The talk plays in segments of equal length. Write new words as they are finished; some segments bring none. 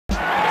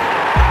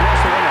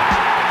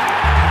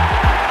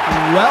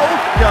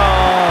Welcome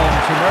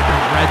to American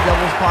Red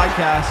Devils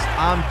podcast.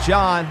 I'm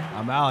John,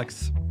 I'm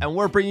Alex. and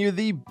we're bringing you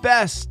the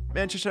best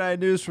Manchester United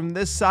news from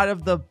this side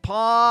of the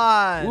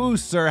pond. Woo,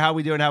 sir. How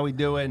we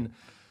doing?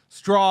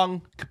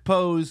 Strong,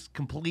 composed,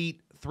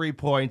 complete 3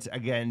 points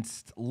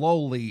against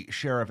lowly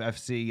Sheriff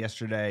FC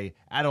yesterday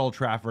at Old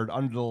Trafford,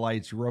 under the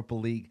lights, Europa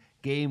League,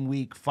 game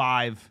week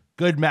 5.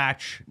 Good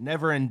match,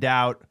 never in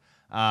doubt.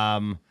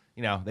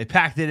 They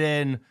packed it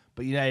in,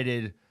 but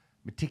United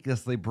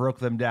meticulously broke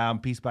them down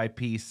piece by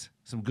piece.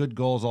 Some good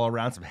goals all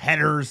around, some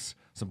headers,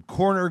 some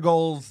corner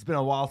goals. It's been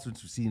a while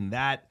since we've seen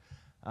that.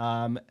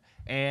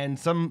 And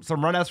some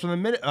runouts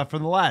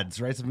from the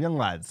lads, right? Some young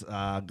lads.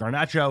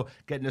 Garnacho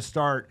getting a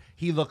start.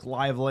 He looked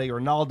lively.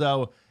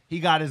 Ronaldo, he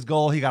got his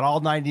goal. He got all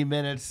 90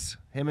 minutes.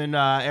 Him and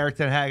Erik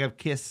ten Hag have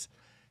kissed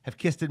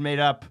and made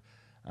up.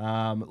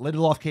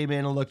 Lindelof came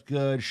in and looked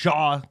good.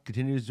 Shaw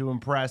continues to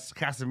impress.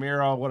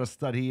 Casemiro, what a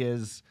stud he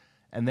is.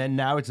 And then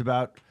now it's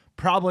about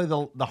probably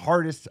the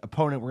hardest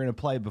opponent we're going to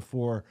play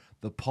before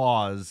the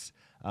pause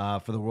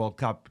for the World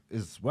Cup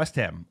is West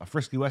Ham, a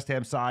frisky West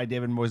Ham side.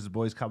 David Moyes'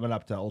 boys coming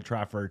up to Old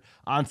Trafford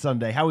on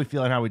Sunday. How we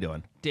feeling? How we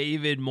doing?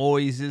 David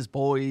Moyes'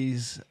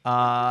 boys.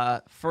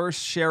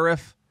 First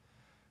Sheriff.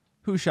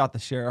 Who shot the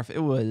Sheriff? It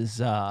was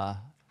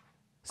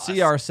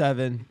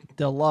CR7,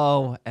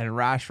 Delo, and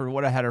Rashford.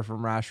 What a header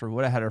from Rashford.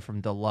 What a header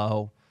from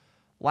Delo.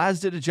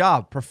 Lads did a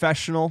job.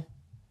 Professional.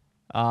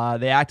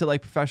 They acted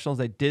like professionals.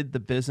 They did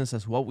the business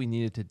as what we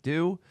needed to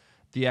do.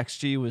 The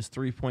XG was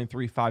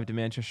 3.35 to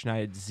Manchester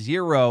United,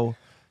 0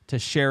 to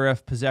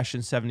Sheriff. Possession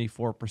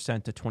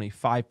 74% to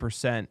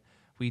 25%.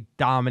 We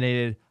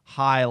dominated,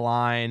 high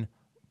line,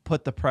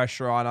 put the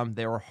pressure on them.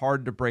 They were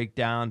hard to break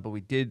down, but we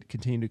did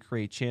continue to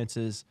create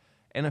chances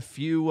and a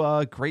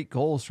few great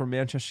goals from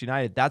Manchester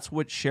United. That's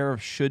what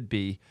Sheriff should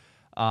be.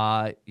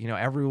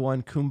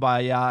 Everyone,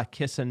 kumbaya,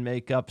 kiss and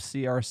make up,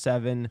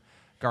 CR7,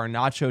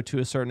 Garnacho to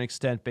a certain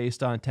extent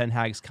based on Ten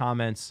Hag's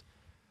comments.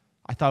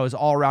 I thought it was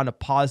all around a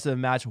positive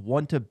match,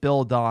 one to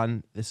build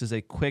on. This is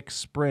a quick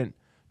sprint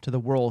to the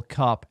World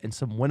Cup and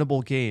some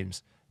winnable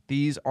games.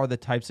 These are the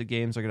types of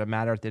games that are going to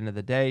matter at the end of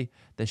the day.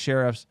 The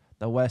Sheriffs,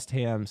 the West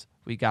Hams,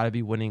 we got to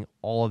be winning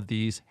all of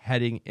these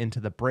heading into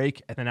the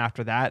break. And then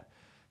after that,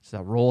 it's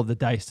a roll of the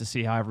dice to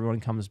see how everyone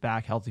comes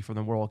back healthy from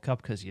the World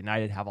Cup, because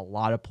United have a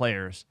lot of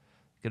players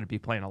going to be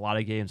playing a lot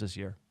of games this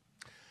year.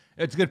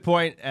 It's a good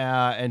point,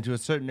 and to a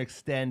certain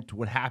extent,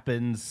 what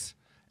happens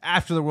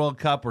after the World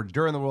Cup or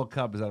during the World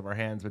Cup is out of our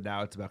hands, but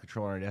now it's about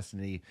controlling our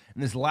destiny.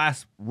 In this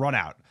last run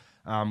out,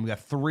 we got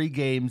 3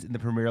 games in the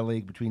Premier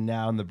League between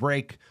now and the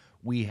break.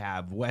 We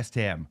have West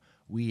Ham.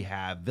 We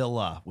have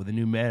Villa with a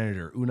new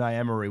manager, Unai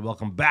Emery.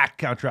 Welcome back,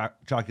 Count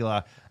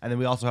Chocula. And then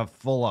we also have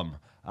Fulham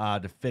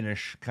to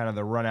finish kind of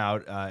the run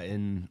out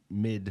in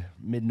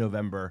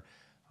mid-November.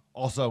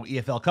 Also,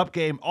 EFL Cup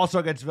game, also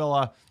against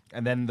Villa.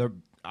 And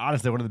then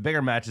honestly, one of the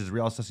bigger matches,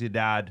 Real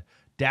Sociedad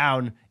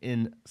down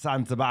in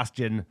San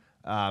Sebastian.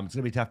 It's going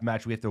to be a tough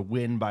match. We have to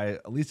win by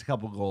at least a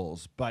couple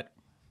goals. But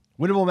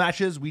winnable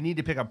matches, we need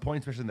to pick up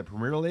points, especially in the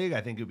Premier League. I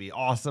think it would be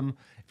awesome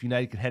if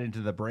United could head into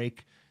the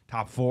break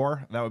top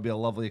 4. That would be a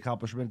lovely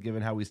accomplishment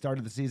given how we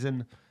started the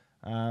season.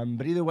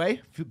 But either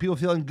way, people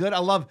feeling good. I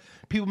love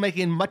people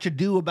making much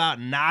ado about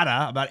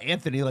nada, about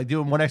Anthony, like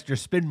doing one extra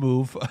spin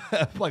move,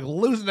 like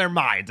losing their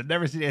minds. I've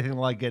never seen anything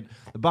like it.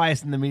 The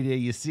bias in the media,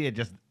 you see it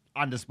just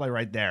on display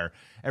right there.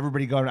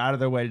 Everybody going out of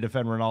their way to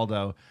defend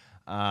Ronaldo.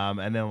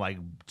 And then like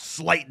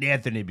slighting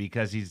Anthony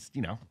because he's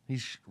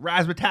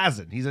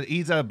razzmatazing.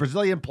 He's a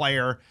Brazilian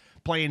player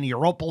playing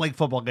Europa League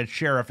football against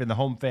Sheriff in the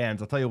home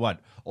fans. I'll tell you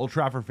what, Old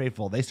Trafford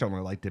faithful, they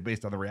certainly liked it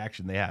based on the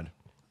reaction they had.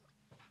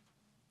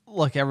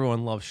 Look,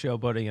 everyone loves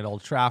showboating at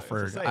Old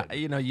Trafford.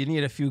 You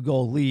need a few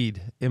goal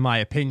lead, in my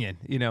opinion.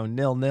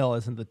 0-0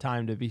 isn't the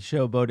time to be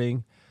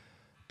showboating.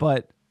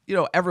 But,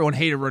 everyone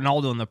hated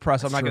Ronaldo in the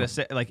press. I'm not going to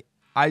say,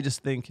 I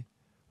just think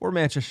we're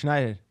Manchester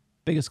United,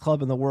 biggest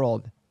club in the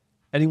world.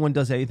 Anyone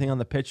does anything on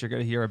the pitch, you're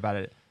going to hear about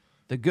it.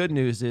 The good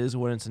news is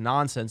when it's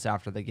nonsense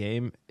after the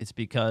game, it's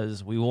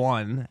because we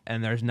won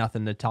and there's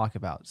nothing to talk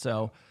about.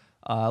 So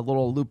a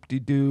little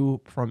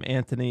loop-de-doo from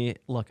Anthony.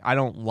 Look, I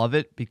don't love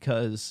it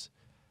because,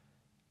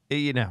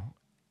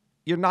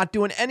 you're not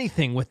doing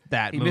anything with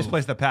that move.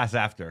 Misplaced the pass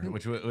after.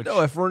 Which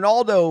No, if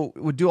Ronaldo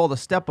would do all the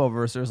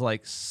stepovers, there's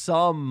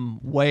some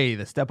way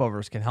the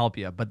stepovers can help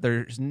you, but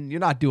you're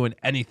not doing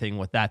anything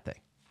with that thing,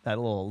 that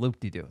little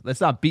loop-de-doo.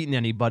 That's not beating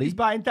anybody. He's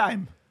buying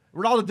time.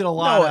 Ronaldo did a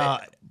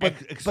lot but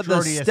the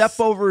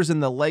stepovers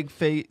and the leg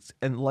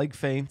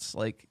feints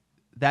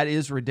that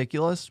is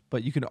ridiculous,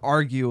 but you can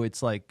argue it's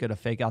going to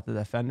fake out the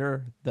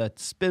defender. The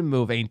spin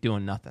move ain't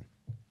doing nothing,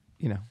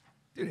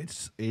 Dude,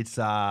 it's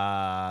like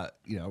I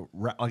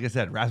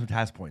said,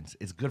 razzmatazz points.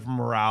 It's good for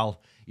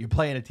morale. You're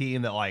playing a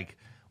team that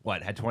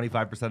had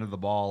 25% of the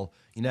ball.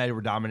 United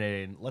were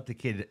dominating. Let the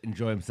kid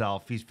enjoy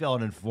himself. He's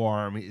feeling in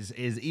form. His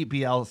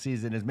EPL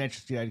season, his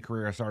Manchester United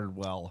career started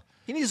well.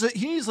 He needs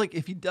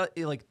if he does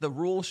the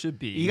rule should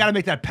be you got to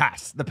make that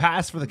pass. The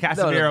pass for the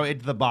Casemiro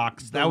into the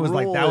box. That would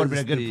have been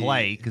a good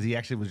play because he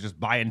actually was just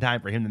buying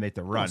time for him to make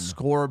the run.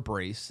 Score a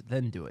brace,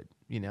 then do it.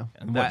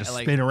 And what, just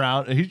spin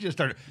around? He just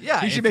started.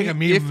 Yeah, he should make a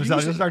meme of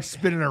himself. Just start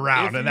spinning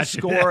around, and if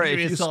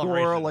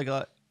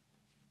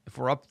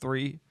we're up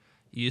 3,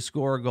 you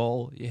score a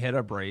goal, you hit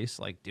a brace,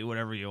 like do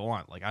whatever you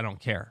want. Like I don't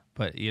care,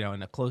 but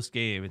in a close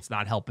game, it's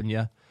not helping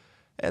you,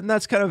 and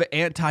that's kind of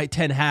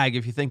anti-Ten Hag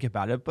if you think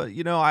about it. But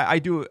I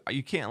do.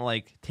 You can't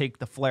like take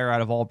the flair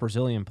out of all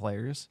Brazilian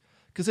players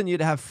because then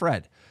you'd have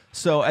Fred.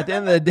 So at the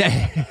end of the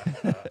day.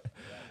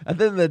 At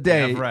the end of the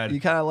day,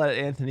 you kind of let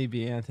Anthony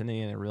be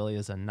Anthony, and it really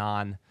is a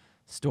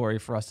non-story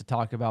for us to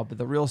talk about. But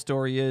the real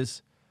story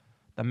is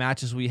the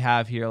matches we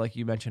have here, like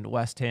you mentioned,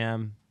 West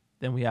Ham.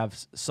 Then we have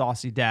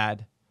Saucy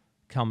Dad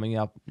coming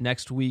up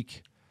next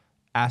week.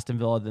 Aston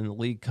Villa, then the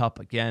League Cup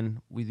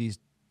again. These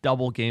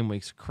double game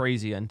weeks,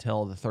 crazy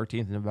until the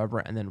 13th of November,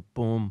 and then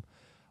boom,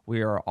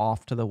 we are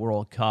off to the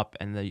World Cup,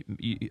 and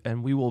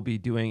we will be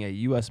doing a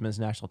U.S. Men's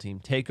National Team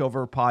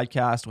Takeover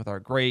podcast with our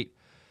great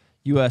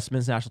U.S.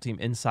 Men's National Team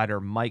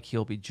insider Mike.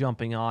 He'll be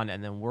jumping on,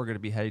 and then we're going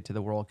to be headed to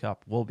the World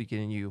Cup. We'll be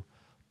getting you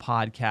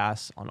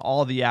podcasts on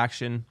all the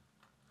action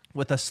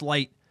with a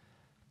slight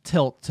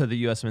tilt to the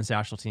U.S. Men's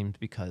National Team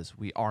because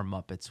we are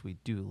Muppets. We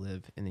do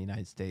live in the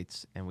United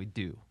States, and we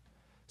do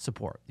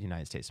support the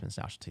United States Men's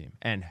National Team.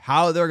 And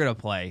how they're going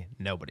to play,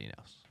 nobody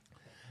knows.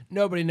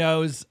 Nobody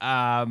knows.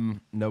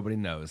 Nobody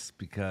knows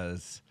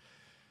because...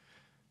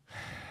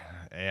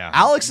 Yeah,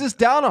 Alex is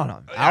down on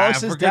him.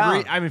 Alex is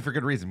down. For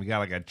good reason. We got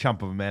like a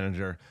chump of a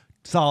manager,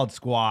 solid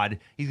squad.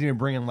 He's going to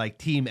bring in like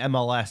Team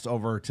MLS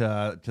over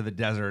to the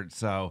desert.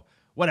 So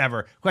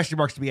whatever. Question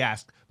marks to be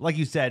asked. Like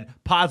you said,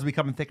 pods will be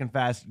coming thick and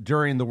fast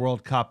during the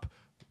World Cup.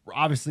 We'll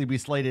obviously be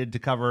slated to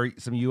cover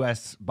some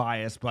U.S.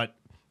 bias, but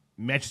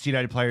Manchester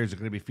United players are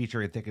going to be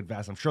featuring thick and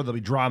fast. I'm sure there'll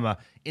be drama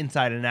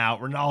inside and out.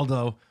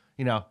 Ronaldo,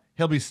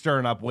 he'll be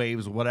stirring up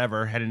waves,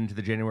 whatever, heading into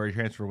the January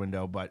transfer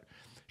window. But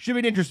should be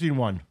an interesting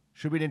one.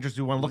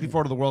 Looking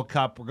forward to the World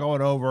Cup. We're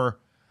going over.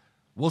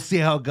 We'll see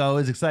how it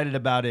goes. Excited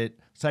about it.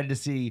 Excited to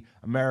see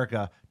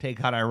America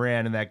take out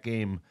Iran in that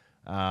game.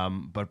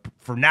 But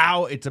for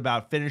now, it's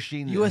about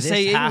finishing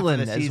USA this half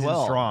England of the season as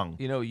well. Strong.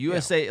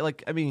 USA.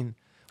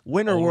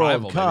 Winter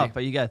World Cup, baby.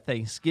 but you got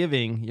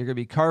Thanksgiving. You're gonna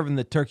be carving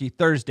the turkey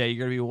Thursday.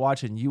 You're gonna be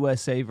watching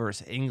USA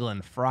versus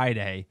England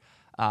Friday.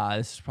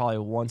 This is probably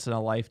a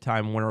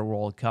once-in-a-lifetime Winter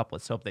World Cup.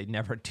 Let's hope they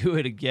never do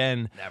it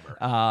again.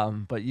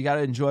 Never. But you got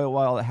to enjoy it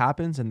while it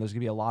happens, and there's going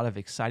to be a lot of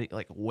exciting,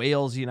 like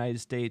Wales, United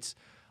States,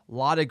 a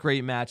lot of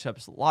great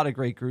matchups, a lot of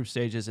great group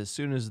stages. As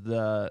soon as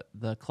the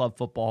club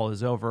football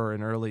is over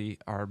in early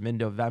or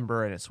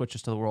mid-November and it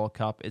switches to the World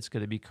Cup, it's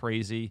going to be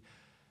crazy.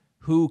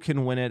 Who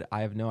can win it?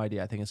 I have no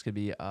idea. I think it's going to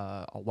be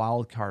a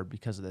wild card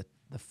because of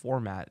the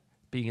format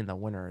being in the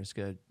winter is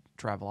going to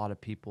drive a lot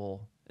of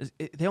people.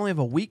 They only have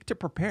a week to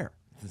prepare.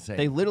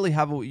 They literally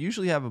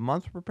usually have a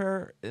month to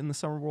prepare in the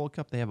Summer World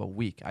Cup. They have a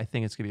week. I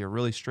think it's going to be a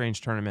really strange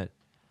tournament.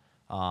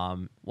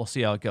 We'll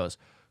see how it goes.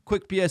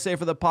 Quick PSA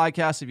for the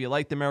podcast. If you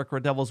like the America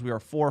Red Devils, we are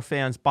for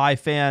fans, by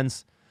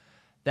fans.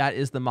 That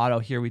is the motto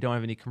here. We don't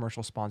have any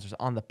commercial sponsors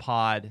on the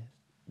pod.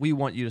 We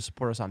want you to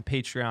support us on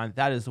Patreon.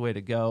 That is the way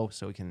to go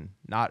so we can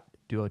not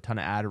do a ton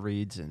of ad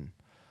reads and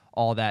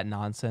all that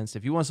nonsense.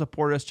 If you want to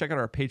support us, check out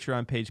our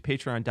Patreon page,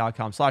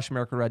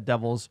 patreon.com/America Red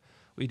Devils.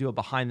 We do a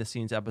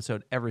behind-the-scenes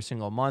episode every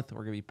single month.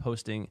 We're going to be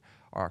posting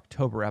our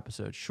October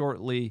episode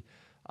shortly.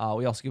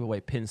 We also give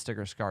away pins,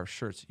 stickers, scarves,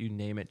 shirts, you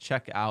name it.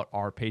 Check out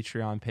our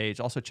Patreon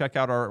page. Also, check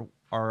out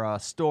our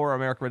store,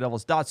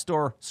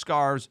 AmericaRedDevils.store,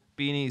 scarves,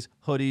 beanies,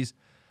 hoodies.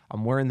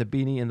 I'm wearing the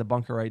beanie in the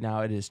bunker right now.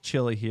 It is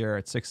chilly here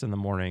at 6 in the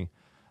morning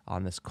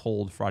on this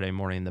cold Friday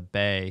morning in the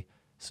Bay.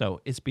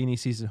 So it's beanie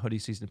season, hoodie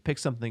season. Pick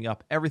something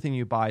up. Everything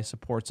you buy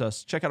supports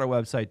us. Check out our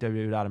website,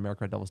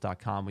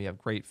 www.americareddevils.com. We have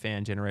great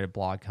fan-generated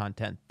blog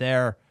content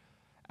there.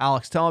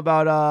 Alex, tell them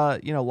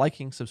about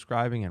liking,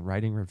 subscribing, and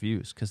writing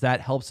reviews because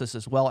that helps us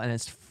as well, and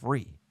it's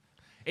free.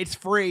 It's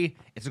free.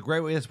 It's a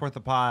great way to support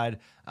the pod.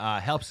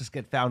 Helps us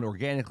get found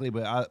organically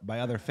by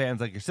other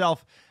fans like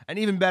yourself. And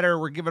even better,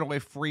 we're giving away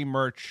free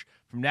merch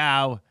from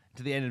now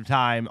to the end of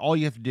time. All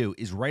you have to do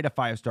is write a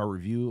 5-star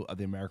review of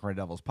the American Red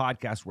Devils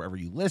podcast wherever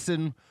you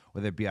listen,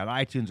 whether it be on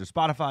iTunes or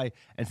Spotify,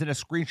 and send a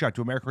screenshot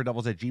to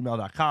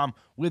AmericanRedDevils@gmail.com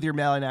with your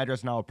mailing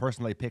address, and I will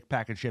personally pick,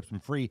 pack, and ship some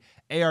free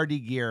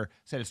ARD gear,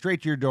 send it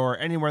straight to your door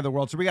anywhere in the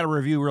world. So we got a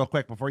review real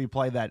quick before you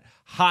play that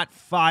hot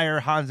fire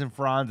Hans and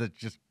Franz that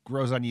just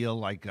grows on you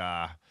like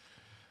the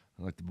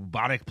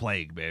bubonic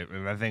plague, babe.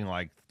 And I think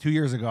like 2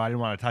 years ago, I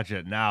didn't want to touch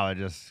it. Now it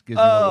just gives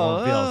me the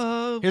warm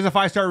feels. Here's a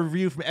 5-star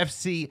review from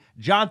FC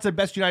Johnson,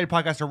 best United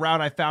podcast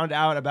around. I found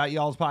out about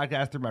y'all's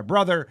podcast through my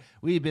brother.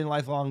 We've been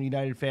lifelong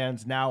United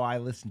fans. Now I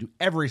listen to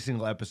every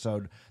single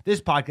episode.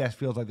 This podcast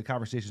feels like the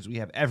conversations we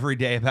have every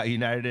day about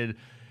United.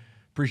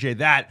 Appreciate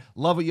that.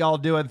 Love what y'all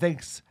doing.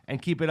 Thanks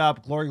and keep it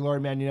up. Glory, glory,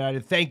 Man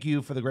United. Thank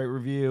you for the great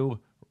review.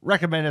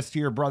 Recommend us to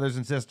your brothers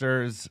and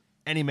sisters.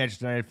 Any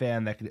Manchester United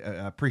fan that could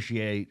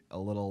appreciate a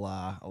little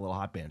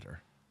hot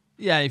banter.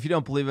 Yeah, if you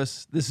don't believe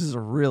us, this is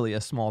really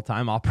a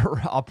small-time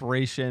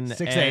operation.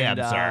 6 a.m.,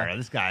 sir.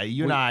 This guy,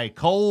 and I,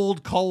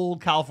 cold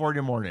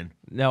California morning.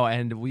 No,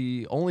 and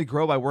we only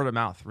grow by word of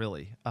mouth,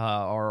 really,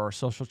 our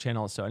social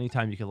channels. So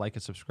anytime you can like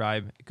and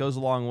subscribe, it goes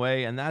a long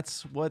way. And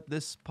that's what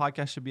this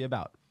podcast should be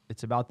about.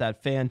 It's about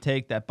that fan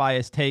take, that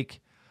biased take,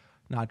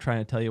 not trying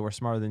to tell you we're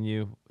smarter than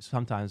you.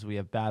 Sometimes we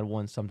have bad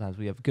ones. Sometimes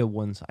we have good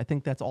ones. I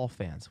think that's all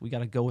fans. We got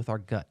to go with our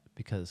gut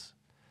because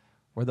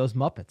we're those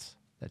Muppets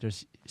that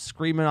just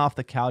screaming off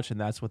the couch. And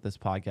that's what this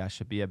podcast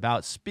should be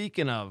about.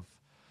 Speaking of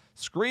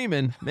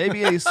screaming,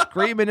 maybe a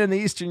screaming in the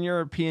Eastern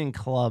European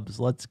clubs.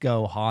 Let's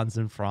go, Hans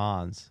and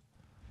Franz.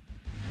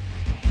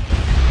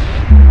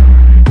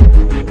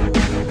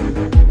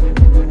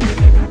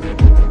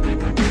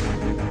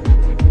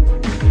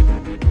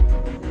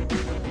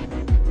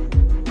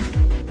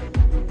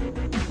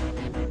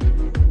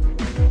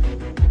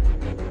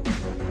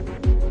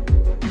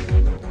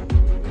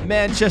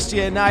 Manchester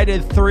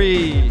United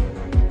 3,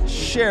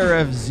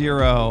 Sheriff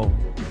 0.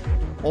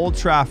 Old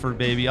Trafford,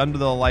 baby, under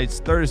the lights,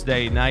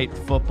 Thursday night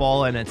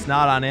football, and it's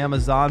not on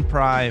Amazon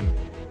Prime.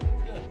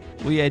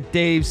 We had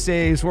Dave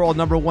Saves, world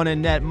number 1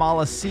 in net,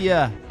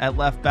 Malacia at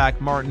left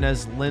back,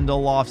 Martinez,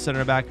 Lindelof,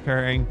 center back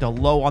pairing,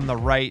 Delo on the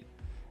right,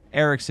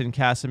 Eriksson,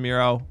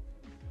 Casemiro,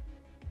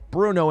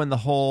 Bruno in the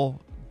hole,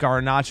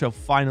 Garnacho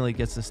finally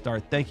gets the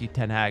start. Thank you,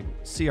 Ten Hag.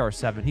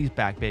 CR7, he's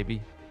back,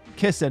 baby.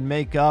 Kiss and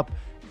make up.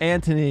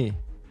 Anthony,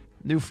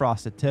 new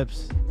frosted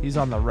tips. He's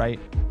on the right,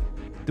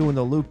 doing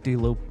the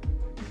loop-de-loop.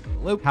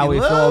 How we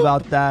feel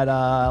about that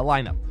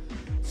lineup?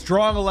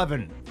 Strong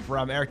 11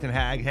 from Erik Ten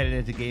Hag headed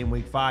into game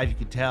week 5. You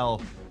can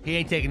tell he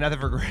ain't taking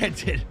nothing for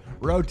granted.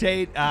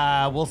 Rotate,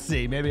 we'll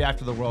see. Maybe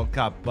after the World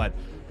Cup. But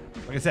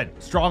like I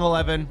said, strong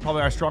 11.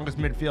 Probably our strongest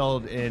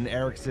midfield in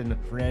Eriksson,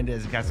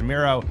 Fernandez, and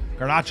Casemiro.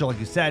 Garnacho,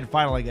 like you said,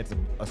 finally gets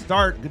a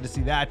start. Good to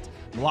see that.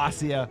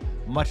 Malacia,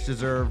 much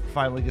deserved.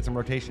 Finally gets some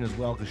rotation as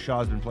well because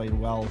Shaw's been playing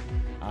well.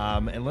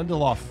 And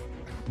Lindelof,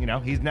 you know,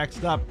 he's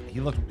next up. He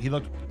looked,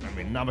 I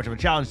mean, not much of a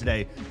challenge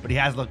today, but he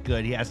has looked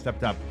good. He has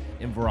stepped up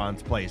in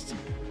Varane's place.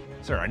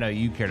 Sir, I know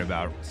you cared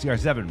about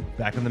CR7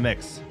 back in the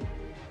mix.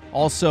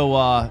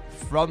 Also,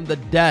 from the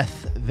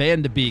death,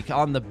 Van de Beek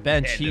on the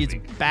bench. He's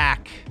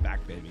back.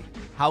 Back, baby.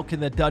 How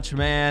can the Dutch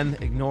man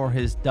ignore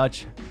his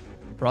Dutch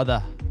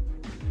brother?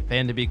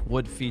 Van de Beek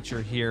would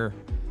feature here.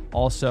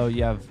 Also,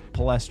 you have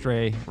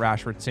Palestre,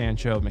 Rashford,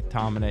 Sancho,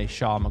 McTominay,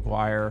 Shaw,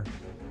 Maguire,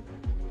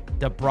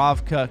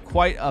 Dubravka.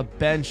 Quite a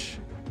bench.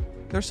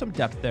 There's some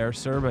depth there,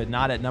 sir, but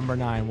not at number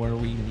 9 where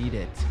we need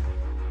it.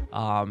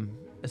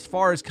 As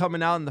far as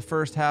coming out in the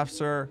first half,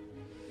 sir,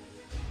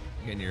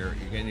 You're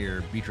getting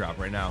your beat drop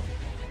right now.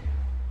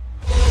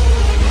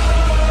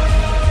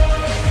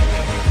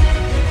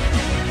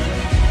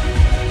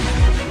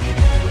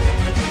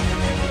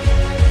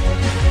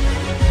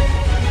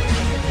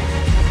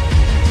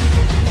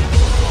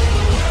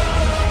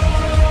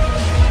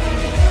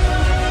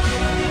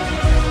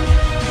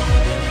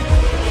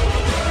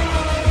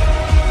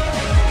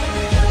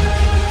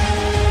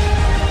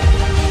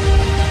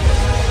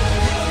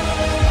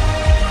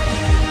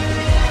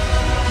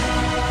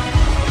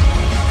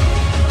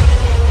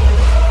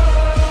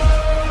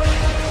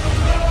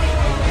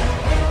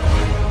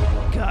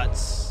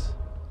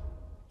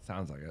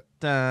 Sounds like it.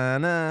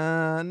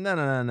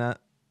 Da-na-na-na-na.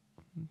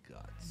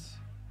 Guts.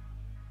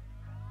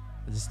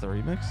 Is this the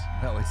remix?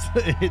 No,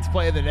 it's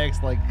playing the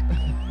next, like...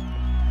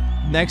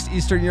 Next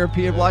Eastern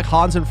European block,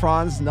 Hans and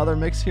Franz, another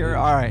mix here.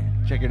 All right.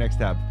 Check your next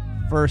tab.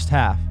 First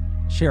half.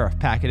 Sheriff,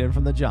 pack it in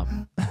from the jump.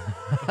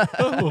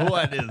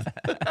 What is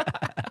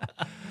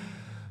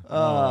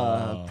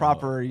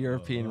proper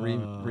European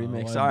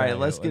remix. All right,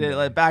 let's get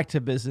it back to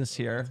business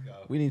here.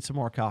 We need some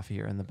more coffee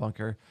here in the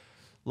bunker.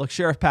 Look,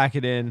 Sheriff, pack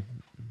it in.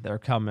 They're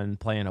coming,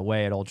 playing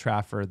away at Old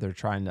Trafford. They're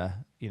trying to,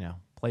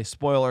 play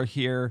spoiler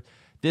here.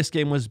 This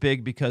game was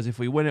big because if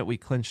we win it, we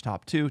clinch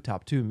top 2.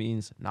 Top 2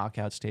 means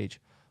knockout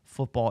stage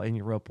football in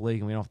Europa League,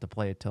 and we don't have to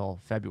play it till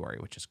February,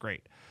 which is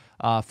great.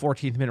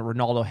 14th minute,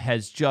 Ronaldo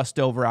heads just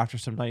over after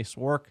some nice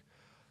work.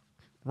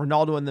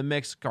 Ronaldo in the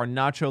mix.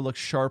 Garnacho looks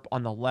sharp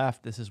on the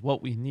left. This is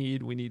what we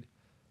need. We need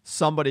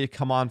somebody to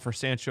come on for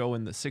Sancho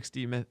in the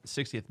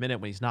 60th minute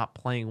when he's not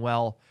playing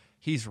well.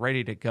 He's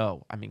ready to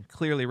go. I mean,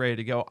 clearly ready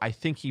to go. I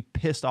think he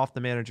pissed off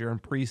the manager in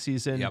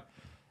preseason. Yep.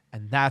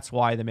 And that's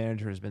why the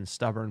manager has been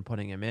stubborn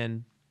putting him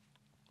in.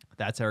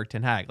 That's Erik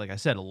Ten Hag. Like I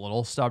said, a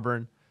little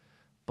stubborn,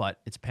 but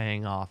it's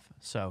paying off.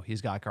 So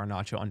he's got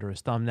Garnacho under his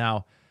thumb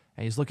now,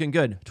 and he's looking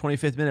good.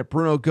 25th minute,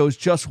 Bruno goes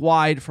just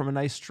wide from a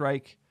nice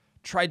strike.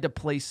 Tried to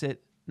place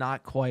it,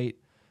 not quite.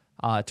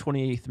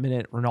 28th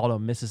minute,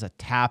 Ronaldo misses a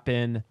tap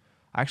in.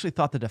 I actually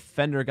thought the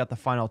defender got the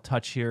final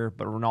touch here,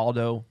 but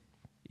Ronaldo,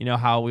 you know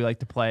how we like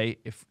to play.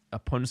 If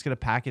opponent's going to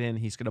pack it in,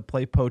 he's going to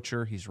play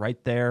poacher. He's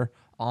right there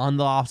on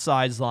the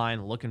offsides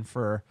line looking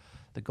for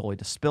the goalie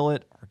to spill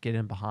it or get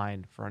in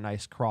behind for a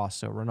nice cross.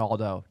 So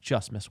Ronaldo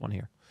just missed one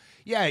here.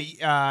 Yeah,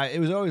 it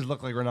was always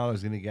looked like Ronaldo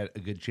was going to get a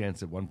good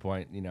chance at one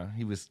point.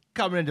 He was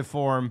coming into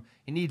form.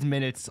 He needs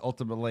minutes,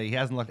 ultimately. He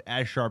hasn't looked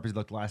as sharp as he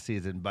looked last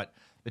season, but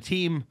the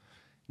team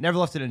never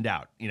left it in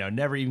doubt.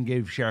 Never even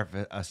gave Sheriff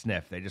a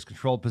sniff. They just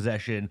controlled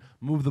possession,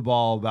 moved the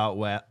ball about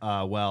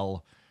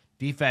well.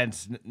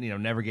 Defense,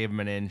 never gave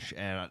him an inch,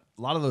 and a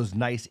lot of those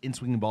nice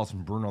in-swinging balls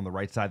from Bruno on the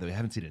right side that we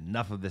haven't seen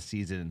enough of this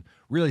season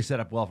really set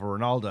up well for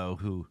Ronaldo,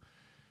 who,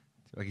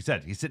 like you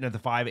said, he's sitting at the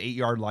 5-8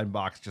 yard line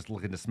box just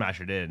looking to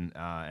smash it in,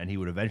 and he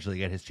would eventually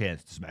get his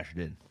chance to smash it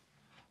in.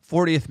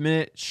 40th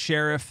minute,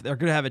 Sheriff, they're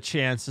going to have a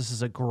chance. This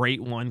is a great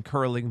one,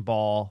 curling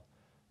ball.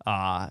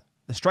 The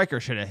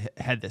striker should have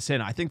had this in.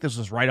 I think this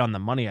was right on the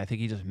money. I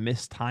think he just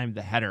mistimed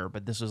the header,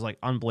 but this was like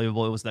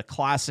unbelievable. It was the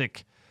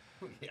classic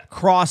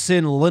cross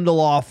in,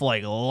 Lindelof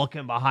like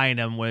looking behind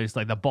him, where it's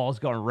like the ball's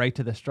going right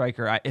to the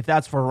striker. If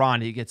that's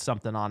Varane, he gets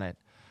something on it.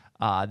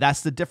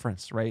 That's the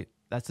difference, right?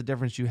 That's the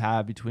difference you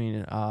have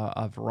between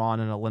a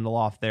Varane and a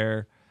Lindelof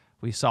there.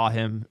 We saw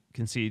him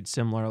concede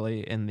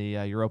similarly in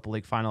the Europa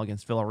League final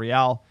against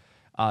Villarreal.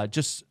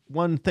 Just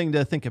one thing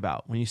to think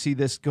about when you see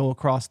this go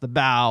across the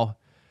bow,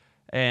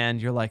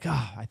 and you're like,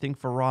 I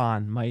think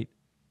Varane might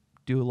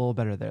do a little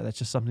better there. That's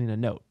just something to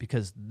note,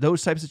 because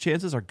those types of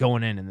chances are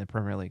going in the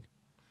Premier League.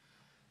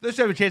 Those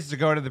type of chances to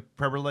go into the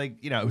Premier League,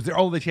 it was their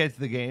only chance of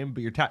the game,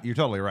 but you're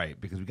totally right,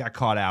 because we got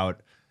caught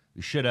out.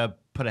 We should have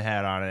put a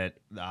head on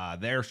it.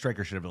 Their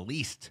striker should have at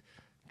least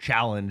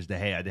challenged De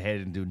Gea. De Gea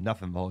didn't do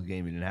nothing the whole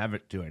game. He didn't have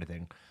it do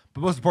anything.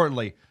 But most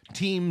importantly,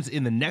 teams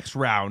in the next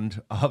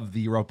round of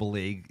the Europa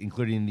League,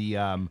 including the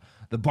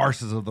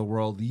Barças of the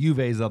world, the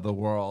Juves of the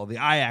world, the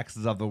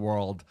Ajaxes of the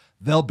world,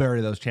 they'll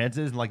bury those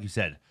chances. And like you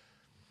said,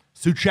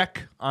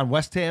 Souček on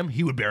West Ham,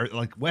 he would bury,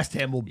 like West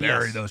Ham will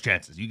bury those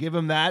chances. You give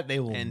him that, they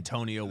will.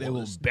 Antonio they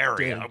will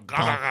bury it.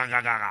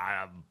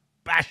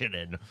 Bash it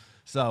in.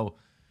 So,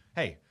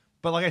 hey,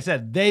 but like I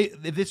said,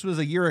 if this was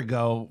a year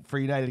ago for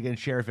United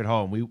against Sheriff at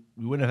home, we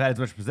wouldn't have had as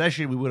much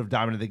possession. We would have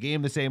dominated the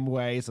game the same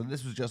way. So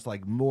this was just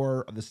like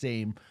more of the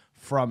same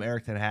from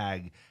Erik ten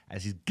Hag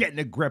as he's getting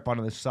a grip on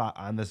the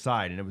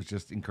side, and it was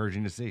just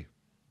encouraging to see.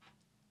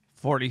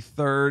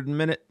 43rd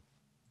minute.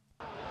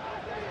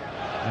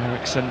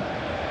 Eriksen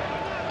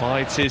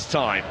bides his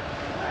time,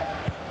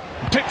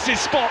 picks his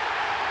spot,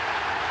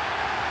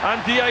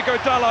 and Diego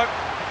Dalot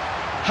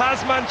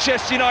has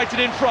Manchester United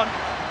in front.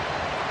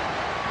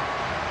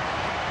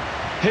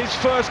 His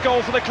first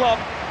goal for the club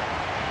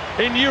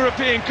in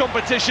European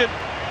competition.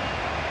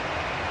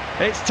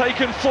 It's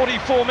taken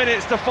 44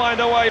 minutes to find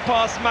a way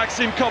past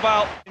Maxim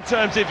Kobal in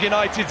terms of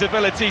United's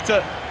ability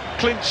to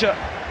clinch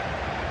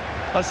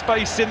a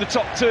space in the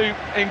top two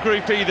in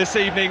Group E this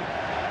evening.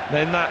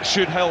 Then that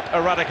should help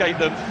eradicate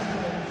them.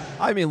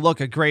 I mean, look,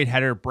 a great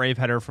header, brave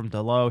header from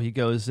Dalot. He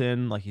goes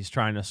in like he's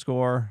trying to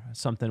score,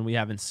 something we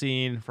haven't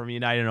seen from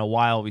United in a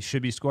while. We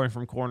should be scoring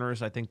from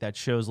corners. I think that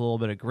shows a little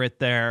bit of grit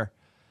there.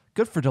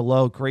 Good for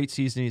Dalot. Great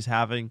season he's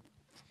having.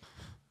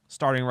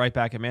 Starting right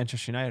back at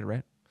Manchester United,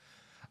 right?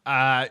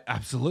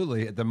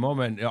 Absolutely. At the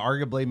moment,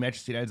 arguably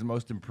Manchester United's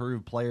most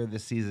improved player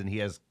this season. He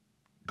has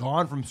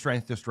gone from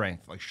strength to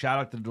strength. Like, shout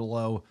out to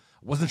Dalot.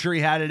 Wasn't sure he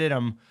had it in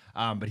him,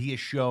 but he has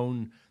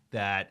shown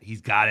that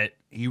he's got it.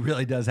 He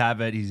really does have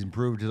it. He's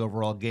improved his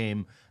overall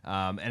game,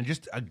 and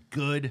just a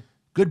good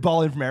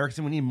ball in from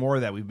Eriksen. We need more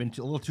of that. We've been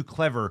a little too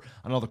clever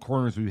on all the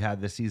corners we've had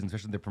this season,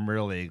 especially in the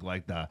Premier League,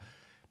 like the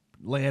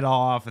lay it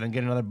off and then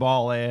get another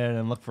ball in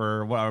and look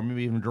for or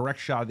maybe even a direct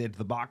shot at the edge of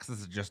the box. This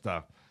is just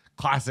a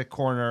classic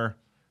corner,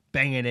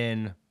 bang it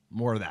in.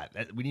 More of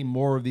that. We need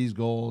more of these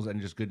goals,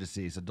 and just good to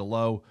see. So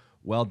Dalot,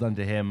 well done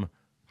to him,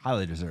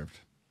 highly deserved.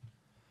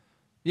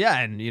 Yeah,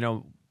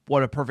 and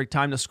what a perfect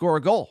time to score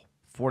a goal.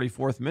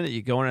 44th minute,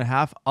 you go in at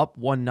half, up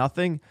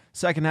 1-0.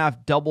 Second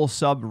half, double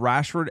sub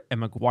Rashford and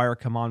Maguire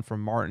come on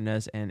from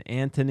Martinez and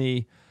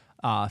Antony.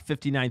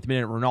 59th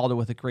minute, Ronaldo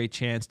with a great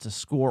chance to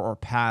score or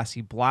pass.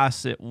 He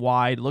blasts it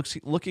wide,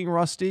 looking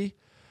rusty.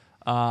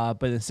 But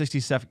in the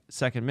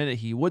 62nd minute,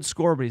 he would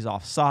score, but he's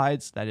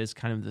offsides. That is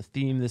kind of the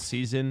theme this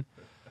season.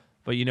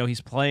 But, he's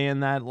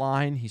playing that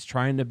line. He's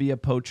trying to be a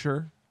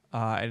poacher.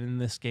 And in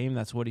this game,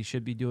 that's what he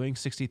should be doing.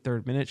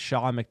 63rd minute,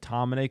 Shaw and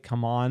McTominay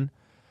come on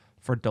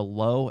for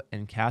Dalot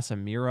and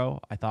Casemiro.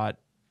 I thought,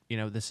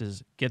 this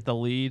is get the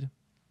lead.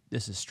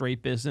 This is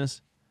straight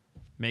business.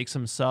 Make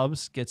some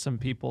subs, get some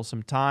people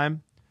some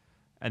time.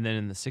 And then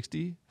in the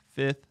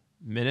 65th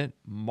minute,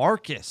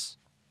 Marcus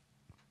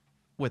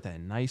with a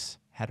nice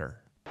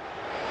header.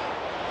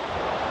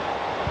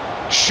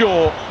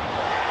 Sure,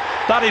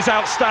 that is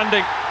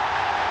outstanding.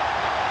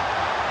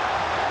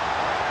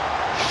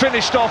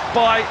 Finished off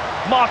by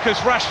Marcus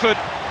Rashford,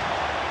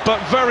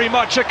 but very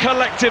much a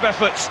collective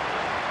effort.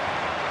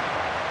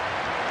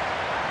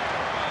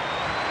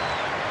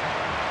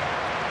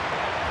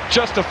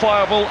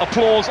 Justifiable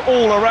applause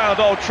all around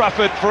Old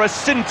Trafford for a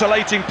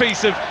scintillating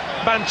piece of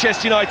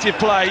Manchester United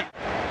play.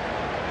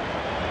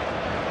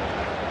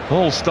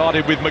 All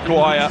started with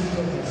Maguire,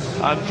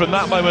 and from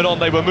that moment on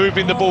they were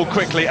moving the ball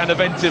quickly and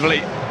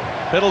inventively.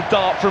 Little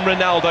dart from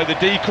Ronaldo, the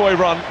decoy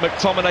run.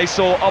 McTominay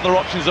saw other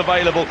options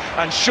available,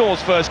 and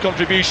Shaw's first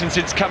contribution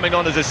since coming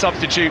on as a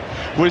substitute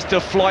was to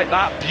flight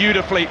that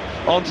beautifully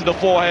onto the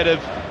forehead of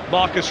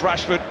Marcus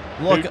Rashford.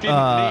 Look,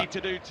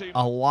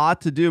 a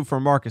lot to do for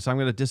Marcus. I'm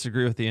going to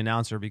disagree with the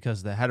announcer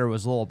because the header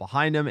was a little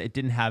behind him.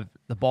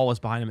 The ball was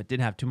behind him. It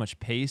didn't have too much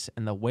pace,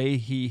 and the way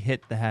he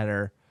hit the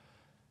header,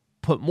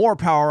 put more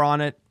power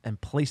on it and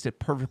placed it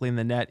perfectly in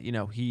the net. You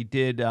know, he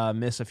did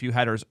miss a few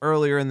headers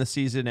earlier in the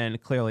season,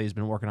 and clearly he's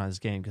been working on his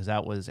game because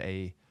that was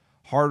a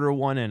harder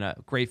one and a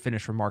great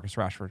finish from Marcus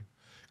Rashford.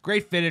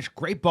 Great finish,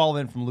 great ball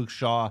in from Luke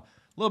Shaw. A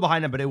little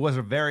behind him, but it was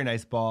a very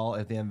nice ball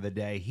at the end of the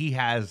day.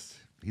 He's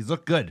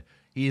looked good.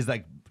 He's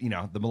like,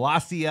 the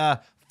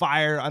Malacia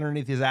fire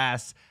underneath his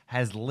ass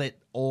has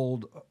lit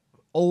old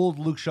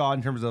Luke Shaw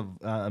in terms of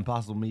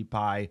Impossible Meat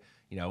Pie.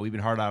 We've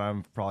been hard on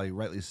him, probably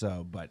rightly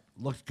so, but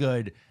looked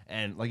good.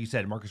 And like you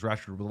said, Marcus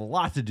Rashford with a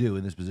lot to do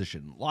in this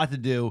position. A lot to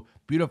do.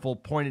 Beautiful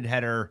pointed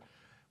header.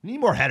 We need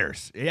more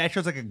headers. It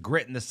shows like a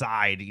grit in the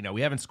side.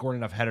 We haven't scored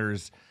enough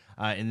headers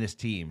in this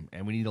team,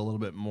 and we need a little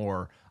bit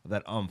more of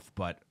that oomph.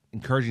 But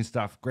encouraging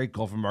stuff. Great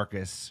goal from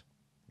Marcus.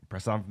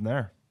 Press on from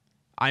there.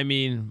 I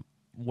mean,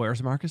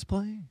 where's Marcus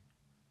playing?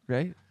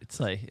 Right? It's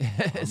like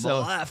on the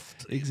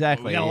left.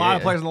 Exactly. We got a lot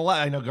of players on the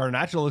left. I know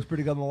Garnacho looks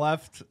pretty good on the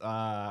left.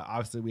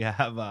 Obviously, we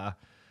have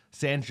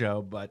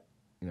Sancho, but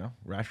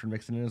Rashford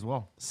mixing in as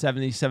well.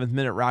 77th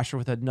minute, Rashford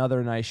with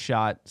another nice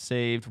shot,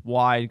 saved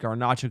wide.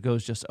 Garnacho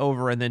goes just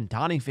over, and then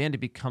Donny van de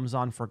Beek comes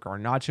on for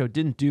Garnacho.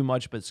 Didn't do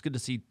much, but it's good to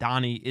see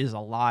Donny is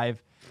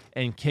alive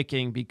and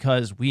kicking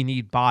because we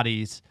need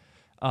bodies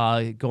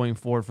going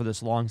forward for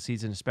this long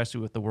season,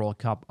 especially with the World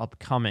Cup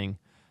upcoming.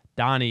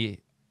 Donny,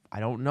 I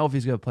don't know if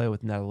he's going to play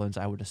with Netherlands.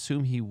 I would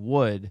assume he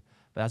would,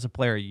 but as a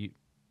player, you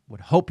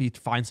would hope he'd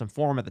find some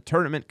form at the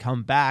tournament,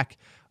 come back.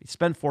 We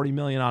spent $40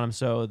 million on him,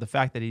 so the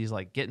fact that he's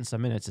like getting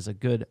some minutes is a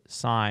good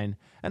sign.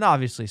 And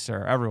obviously,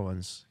 sir,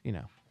 everyone's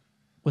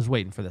was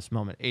waiting for this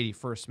moment.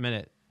 81st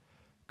minute,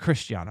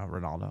 Cristiano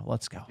Ronaldo.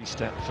 Let's go.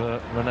 Step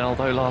for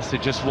Ronaldo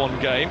lasted just one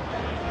game.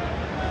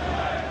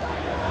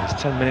 He's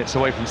 10 minutes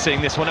away from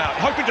seeing this one out,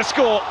 hoping to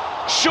score.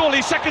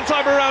 Surely second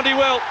time around he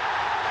will.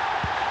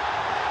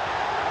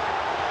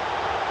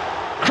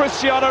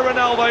 Cristiano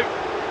Ronaldo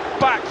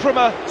back from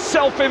a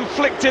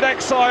self-inflicted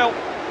exile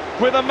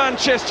with a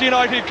Manchester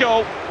United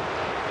goal.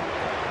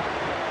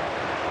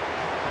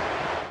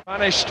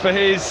 Punished for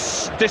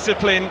his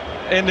discipline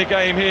in the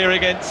game here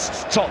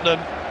against Tottenham.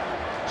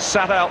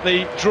 Sat out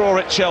the draw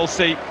at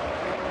Chelsea.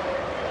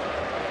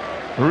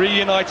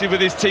 Reunited with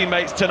his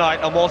teammates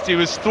tonight, and whilst he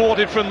was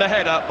thwarted from the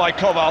header by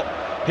Koval,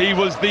 he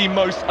was the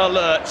most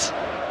alert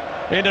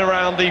in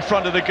around the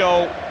front of the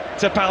goal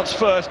to pounce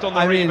first on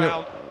the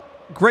rebound.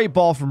 Great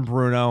ball from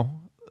Bruno.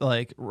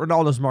 Like,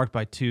 Ronaldo's marked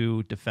by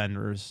two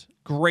defenders.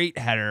 Great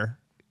header.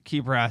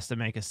 Keeper has to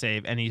make a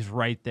save, and he's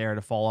right there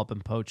to fall up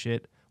and poach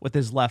it with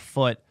his left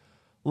foot.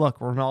 Look,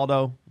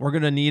 Ronaldo, we're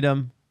going to need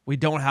him. We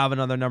don't have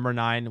another number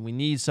 9, and we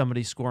need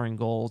somebody scoring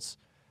goals.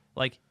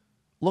 Like,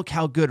 look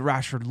how good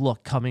Rashford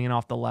looked coming in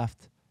off the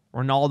left.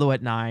 Ronaldo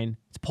at 9.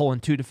 It's pulling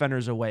two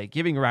defenders away,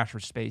 giving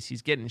Rashford space.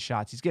 He's getting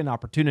shots. He's getting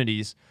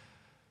opportunities.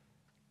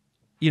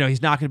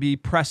 He's not going to be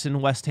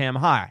pressing West Ham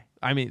high.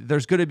 I mean,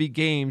 there's going to be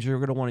games you're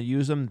going to want to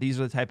use them. These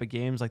are the type of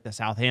games like the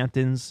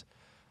Southamptons.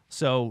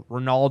 So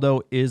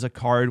Ronaldo is a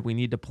card we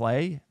need to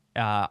play.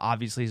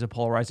 Obviously, he's a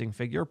polarizing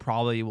figure.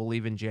 Probably will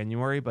leave in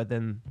January, but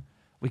then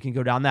we can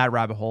go down that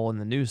rabbit hole in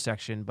the news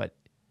section. But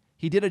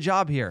he did a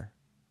job here.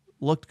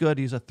 Looked good.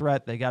 He's a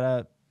threat. They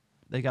gotta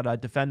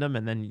defend him,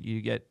 and then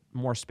you get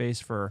more space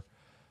for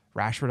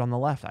Rashford on the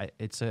left.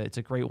 It's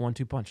a great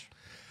 1-2 punch.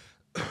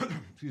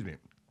 Excuse me.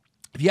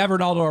 If you have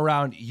Ronaldo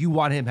around, you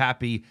want him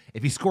happy.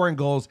 If he's scoring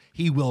goals,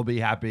 he will be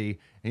happy.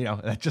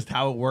 That's just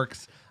how it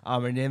works.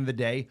 And at the end of the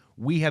day,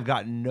 we have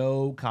got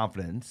no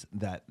confidence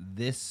that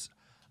this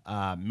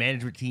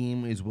management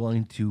team is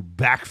willing to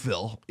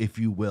backfill, if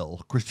you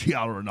will,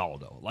 Cristiano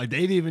Ronaldo. Like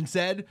they've even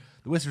said,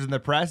 the whispers in the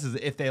press is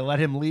if they let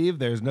him leave,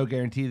 there's no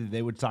guarantee that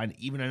they would sign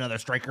even another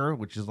striker,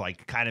 which is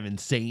like kind of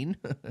insane.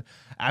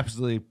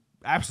 Absolutely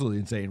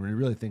insane when you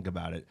really think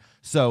about it.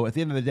 So at the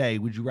end of the day,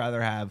 would you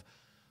rather have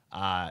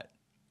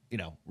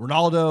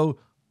Ronaldo,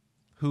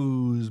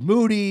 who's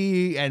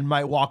moody and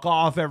might walk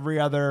off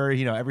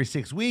every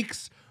 6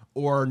 weeks,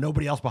 or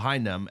nobody else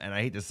behind them? And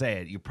I hate to say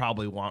it, you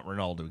probably want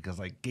Ronaldo because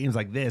like games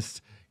like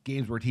this,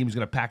 games where a team's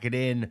going to pack it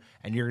in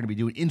and you're going to be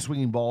doing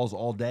in-swinging balls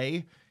all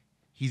day,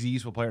 he's a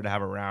useful player to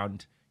have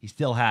around. He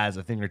still has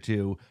a thing or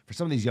two for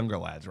some of these younger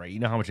lads, right? You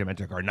know how much I meant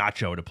to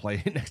Garnacho to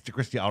play next to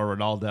Cristiano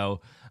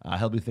Ronaldo.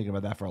 He'll be thinking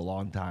about that for a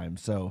long time.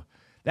 So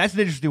that's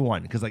an interesting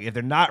one because like if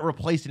they're not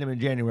replacing him in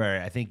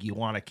January, I think you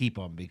want to keep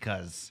him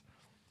because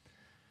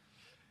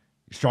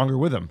you're stronger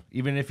with him,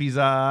 even if he's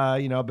a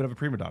bit of a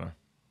prima donna.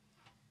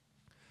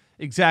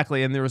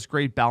 Exactly, and there was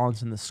great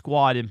balance in the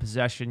squad. In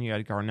possession, you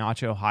had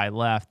Garnacho high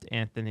left,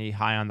 Anthony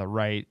high on the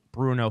right,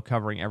 Bruno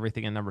covering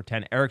everything in number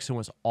 10. Eriksen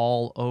was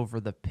all over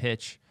the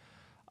pitch.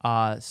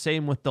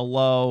 Same with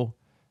Dalot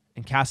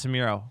and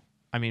Casemiro.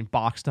 I mean,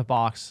 box to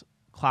box,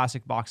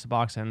 classic box to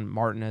box, and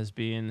Martinez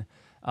being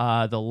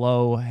the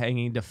low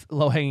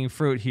hanging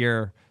fruit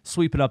here,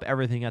 sweeping up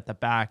everything at the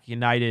back.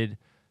 United,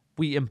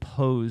 we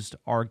imposed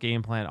our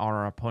game plan on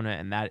our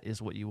opponent, and that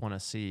is what you want to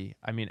see.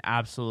 I mean,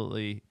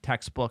 absolutely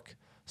textbook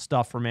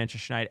stuff for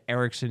Manchester United.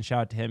 Eriksen, shout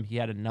out to him. He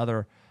had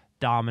another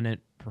dominant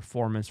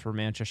performance for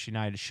Manchester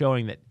United,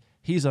 showing that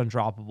he's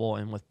undroppable,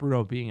 and with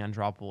Bruno being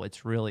undroppable,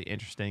 it's really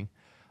interesting.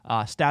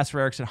 Stats for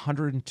Eriksson: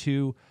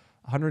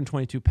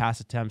 122 pass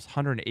attempts,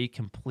 108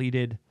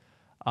 completed.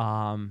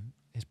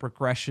 His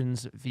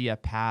progressions via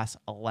pass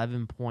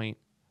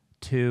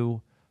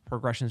 11.2,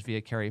 progressions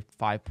via carry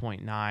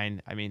 5.9.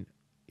 I mean,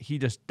 he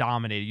just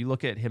dominated. You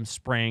look at him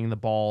spraying the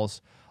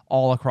balls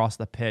all across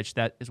the pitch.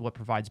 That is what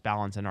provides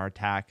balance in our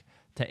attack.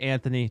 To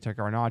Anthony, to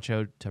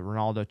Garnacho, to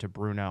Ronaldo, to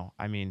Bruno.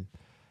 I mean,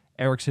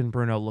 Eriksson,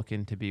 Bruno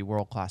looking to be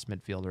world-class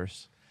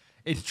midfielders.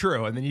 It's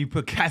true. And then you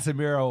put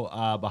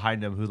Casemiro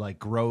behind him, who like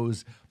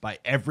grows by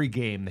every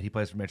game that he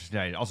plays for Manchester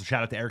United. Also,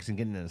 shout out to Eriksson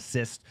getting an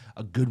assist,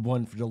 a good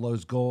one for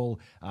Deleu's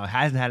goal.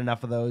 Hasn't had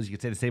enough of those. You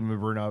could say the same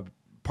about Bruno,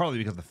 partly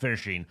because the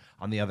finishing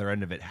on the other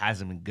end of it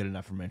hasn't been good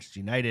enough for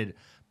Manchester United.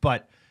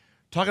 But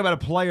talk about a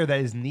player that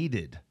is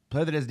needed.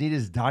 Player that is needed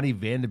is Donny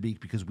van de Beek,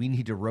 because we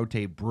need to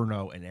rotate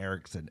Bruno and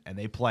Eriksson, and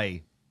they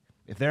play,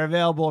 if they're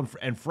available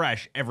and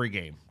fresh, every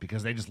game,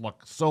 because they just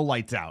look so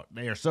lights out.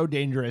 They are so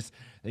dangerous.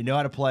 They know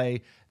how to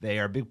play. They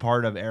are a big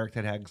part of Erik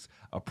ten Hag's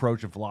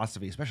approach and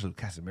philosophy, especially with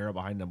Casemiro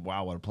behind them.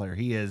 Wow, what a player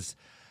he is.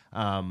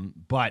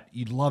 But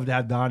you'd love to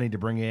have Donny to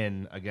bring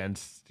in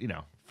against,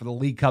 for the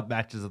League Cup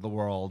matches of the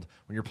world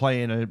when you're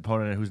playing an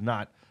opponent who's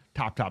not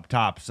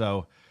top.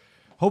 So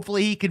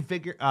hopefully he can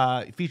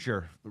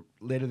feature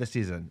later this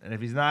season. And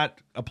if he's not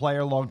a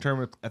player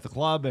long-term at the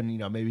club and,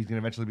 maybe he's going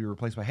to eventually be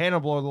replaced by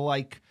Hannibal or the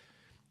like,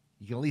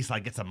 you can at least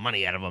get some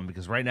money out of him,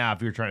 because right now,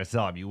 if you were trying to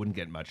sell him, you wouldn't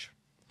get much.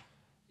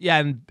 Yeah,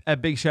 and a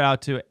big shout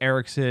out to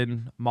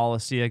Eriksson,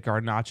 Malacia,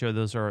 Garnacho.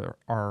 Those are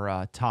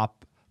our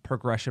top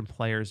progression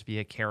players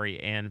via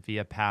carry and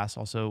via pass.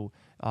 Also,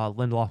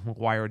 Lindelof,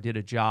 Maguire did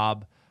a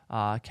job.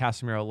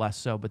 Casemiro less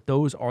so, but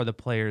those are the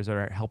players that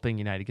are helping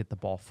United get the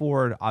ball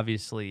forward.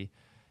 Obviously,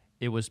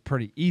 it was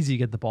pretty easy to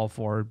get the ball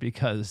forward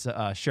because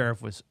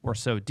Sheriff were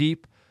so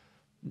deep.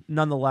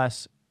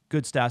 Nonetheless,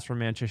 good stats from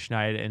Manchester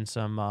United and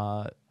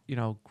some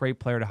great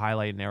player to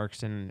highlight in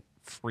Eriksson,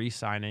 free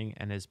signing,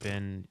 and has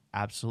been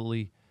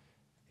absolutely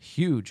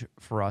huge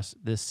for us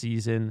this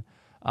season.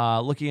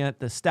 Looking at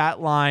the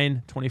stat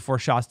line, 24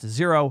 shots to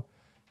 0,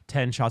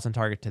 10 shots on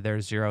target to their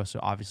 0.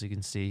 So obviously you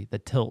can see the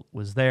tilt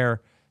was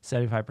there.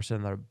 75%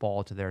 of the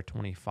ball to their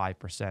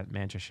 25%.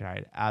 Manchester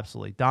United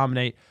absolutely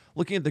dominate.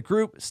 Looking at the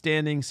group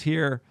standings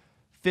here,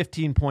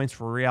 15 points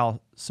for Real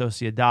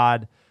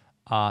Sociedad,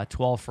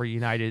 12 for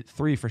United,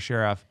 3 for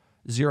Sheriff,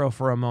 0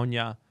 for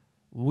Ammonia.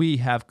 We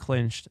have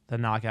clinched the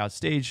knockout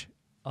stage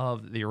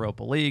of the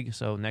Europa League.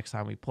 So next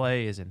time we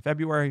play is in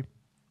February.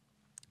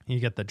 You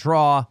get the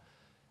draw.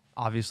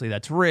 Obviously,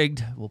 that's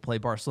rigged. We'll play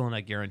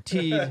Barcelona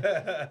guaranteed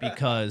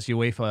because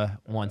UEFA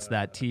wants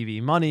that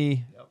TV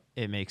money. Yep.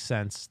 It makes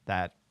sense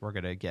that we're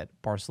going to get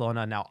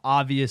Barcelona. Now,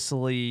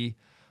 obviously,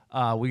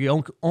 we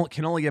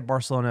can only get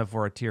Barcelona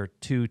for a Tier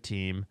 2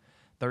 team.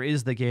 There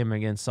is the game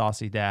against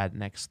Sociedad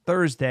next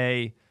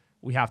Thursday.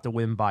 We have to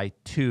win by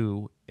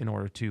 2 in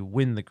order to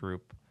win the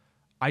group.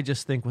 I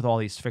just think with all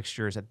these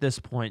fixtures at this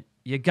point,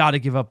 you got to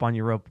give up on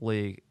Europa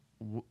League.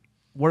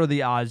 What are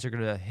the odds you're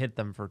going to hit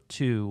them for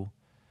 2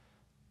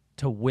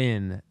 to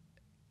win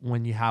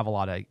when you have a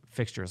lot of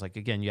fixtures? Like,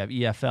 again, you have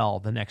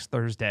EFL the next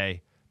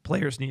Thursday.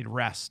 Players need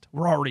rest.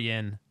 We're already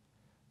in.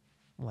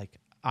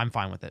 I'm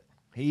fine with it.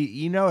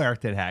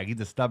 Erik ten Hag, he's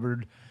a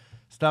stubborn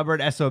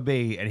SOB,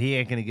 and he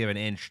ain't going to give an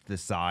inch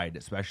this side,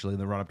 especially in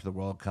the run-up to the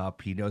World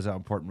Cup. He knows how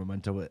important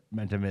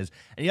momentum is.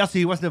 And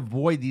he wants to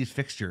avoid these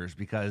fixtures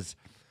because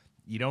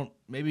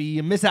maybe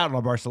you miss out on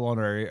a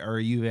Barcelona or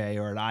a Juve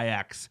or an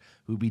Ajax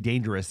who'd be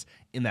dangerous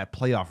in that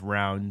playoff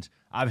round.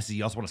 Obviously,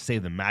 you also want to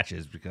save the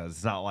matches because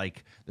it's not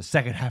like the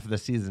second half of the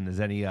season is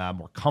any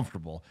more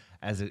comfortable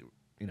as it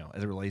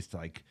relates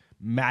to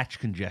match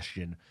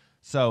congestion.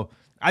 So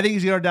I think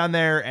he's going to go down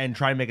there and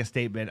try and make a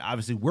statement.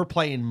 Obviously, we're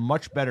playing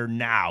much better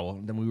now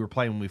than we were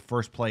playing when we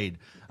first played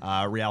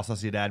Real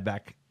Sociedad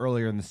back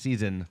earlier in the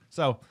season.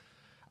 So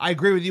I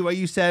agree with what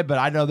you said, but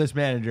I know this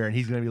manager, and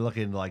he's going to be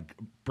looking to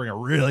bring a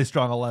really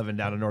strong 11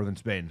 down to northern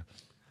Spain.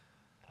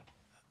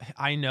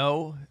 I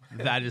know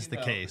that is the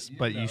case,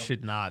 but you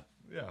should not.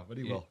 Yeah, but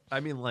he will. I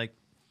mean,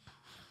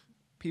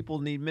 people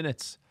need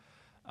minutes.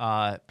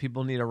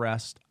 People need a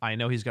rest. I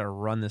know he's got to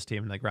run this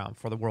team in the ground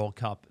for the World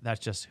Cup. That's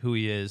just who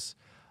he is.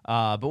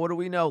 But what do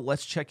we know?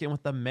 Let's check in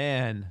with the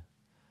man,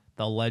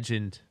 the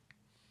legend,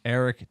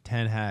 Erik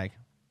ten Hag.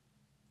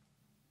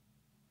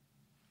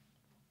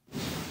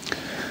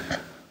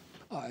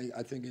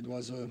 I think it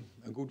was a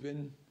good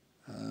win.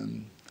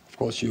 Of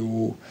course,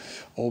 you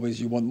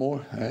want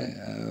more.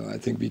 I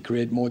think we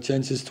create more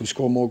chances to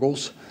score more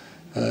goals.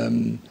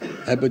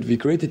 But we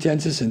create the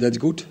chances, and that's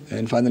good.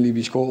 And finally,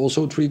 we score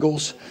also 3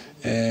 goals.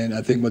 And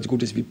I think what's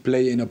good is we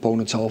play in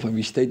opponent's half and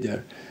we stayed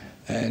there.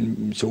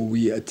 And so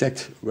we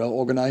attacked well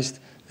organized.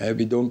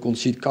 We don't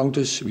concede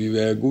counters. We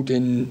were good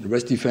in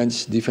rest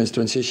defense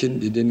transition.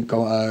 They didn't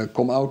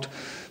come out.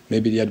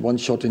 Maybe they had one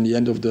shot in the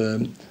end of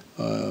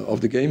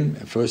the game.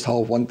 First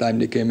half, one time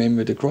they came in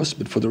with a cross,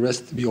 but for the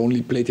rest, we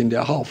only played in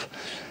their half.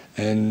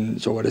 And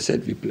so what I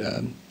said,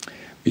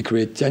 we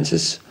create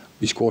chances.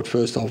 we scored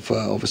first of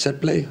a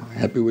set play.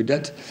 Happy with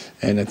that.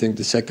 And I think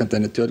the second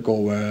and the third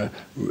goal were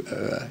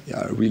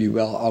really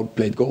well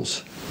outplayed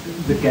goals.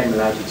 The game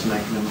allowed you to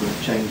make a number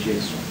of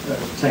changes.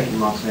 Taking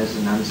Martinez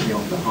and Antony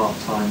off at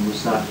half-time,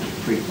 was that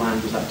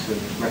pre-planned? Was that to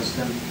rest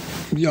them?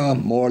 Yeah,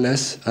 more or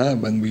less,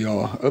 when we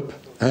are up.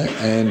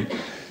 And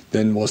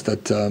then was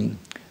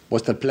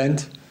that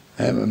planned?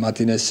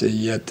 Martinez,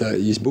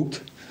 he's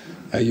booked.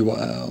 He was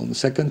on the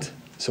second.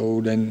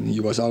 So then he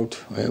was out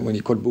when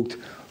he got booked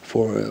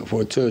for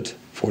a third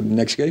for the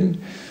next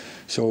game.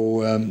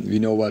 So we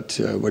know what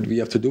we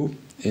have to do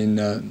in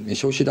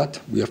Sociedad.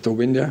 We have to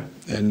win there,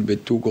 and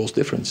with 2 goals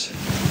difference.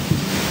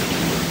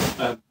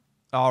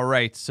 All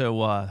right,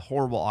 so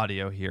horrible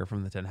audio here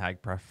from the Ten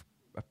Hag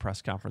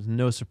press conference.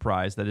 No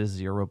surprise, that is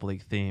the Europa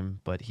League theme,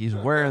 but he's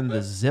wearing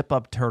the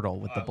zip-up turtle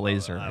with the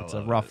blazer. It's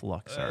a rough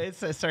look, sir.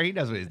 Sir, he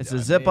knows what he's doing. It's a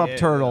zip-up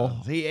turtle.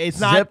 It's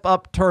not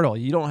zip-up turtle.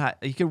 You don't have.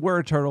 You could wear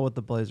a turtle with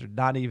the blazer.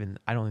 Not even.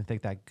 I don't even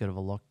think that good of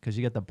a look because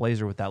you get the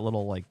blazer with that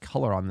little like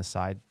color on the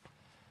side,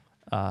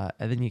 and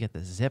then you get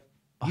the zip.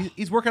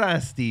 He's working on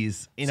his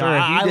steez. You know, Sir,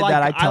 if you did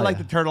that, I'd I tell like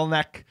ya. the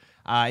turtleneck.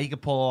 He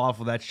could pull off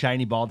with that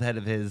shiny bald head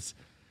of his.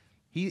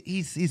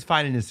 He's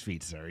finding his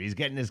feet, sir. He's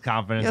getting his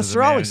confidence. Yeah, as a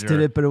Sir Alex manager.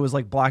 did it, but it was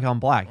like black on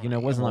black. You know,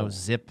 it wasn't like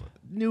zip.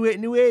 New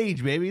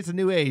age, baby. It's a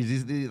new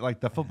age. Like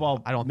the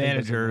football I don't think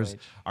it's a new managers age.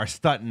 are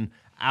stunting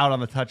out on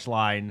the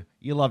touchline.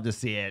 You love to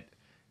see it.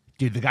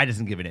 Dude, the guy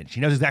doesn't give an inch. He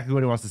knows exactly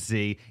what he wants to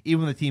see.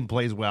 Even when the team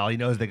plays well, he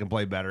knows they can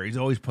play better. He's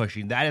always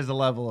pushing. That is the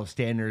level of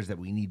standards that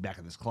we need back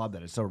at this club.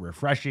 That is so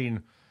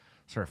refreshing.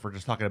 Sorry, if we're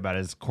just talking about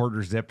his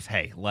quarter zips,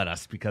 hey, let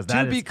us, because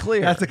that be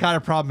clear, that's the kind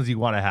of problems you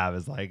want to have.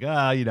 Is like,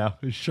 you know,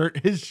 his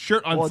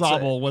shirt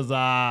ensemble was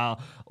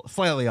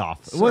slightly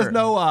off. It was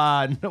no,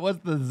 what's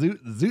the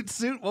zoot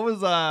suit? What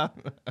was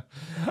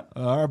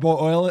our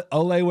boy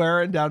Ole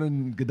wearing down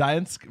in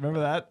Gdansk? Remember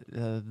that?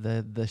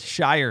 The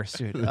Shire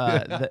suit.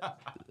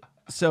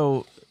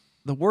 So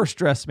the worst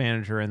dressed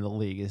manager in the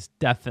league is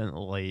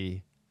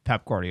definitely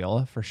Pep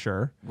Guardiola for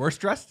sure.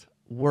 Worst dressed?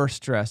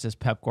 Worst dressed is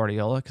Pep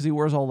Guardiola because he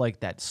wears all like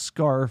that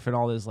scarf and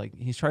all this, like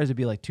he tries to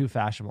be like too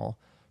fashionable.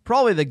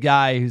 Probably the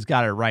guy who's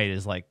got it right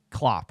is like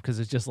Klopp because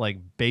it's just like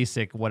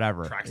basic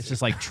whatever. It's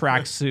just like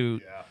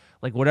tracksuit,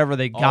 like whatever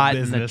they got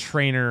in the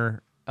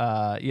trainer.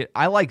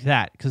 I like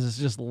that because it's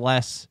just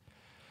less.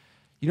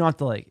 You don't have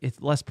to like.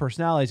 It's less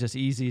personality. It's just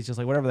easy. It's just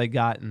like whatever they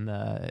got in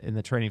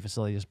the training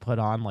facility, just put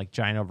on like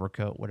giant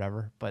overcoat,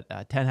 whatever. But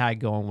Ten Hag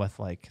going with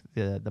like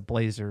the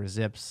blazer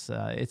zips.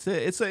 It's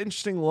an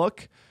interesting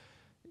look.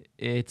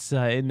 It's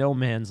in no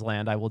man's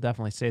land. I will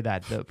definitely say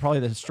that. Probably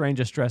the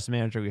strangest dressed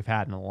manager we've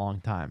had in a long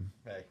time.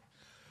 Hey.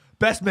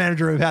 Best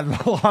manager we've had in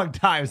a long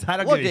time. So I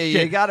don't Look, give a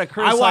shit. you gotta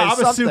criticize I'm a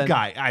something. suit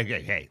guy.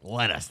 Hey,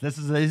 let us. This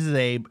is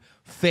a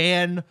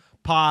fan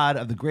pod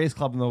of the greatest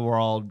club in the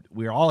world.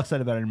 We are all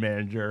excited about our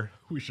manager.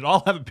 We should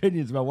all have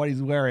opinions about what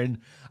he's wearing.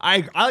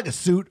 I like a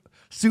suit,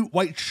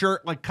 white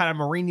shirt, like kind of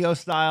Mourinho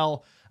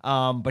style.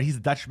 But he's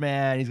a Dutch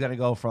man. He's gonna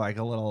go for like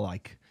a little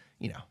like,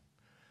 you know.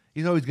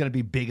 He's always going to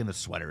be big in the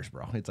sweaters,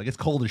 bro. It's like it's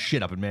cold as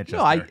shit up in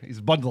Manchester.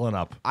 He's bundling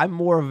up. I'm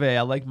more of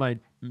I like my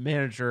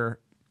manager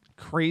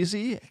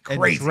crazy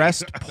and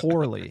dressed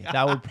poorly.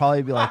 That would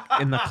probably be like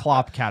in the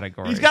Klopp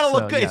category. He's got to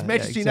look good. Yeah, It's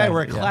Manchester exactly, United.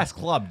 We're a class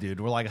club, dude.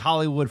 We're like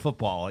Hollywood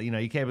football. You know,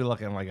 you can't be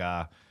looking like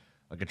a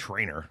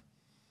trainer.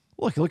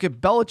 Look at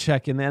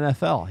Belichick in the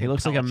NFL. He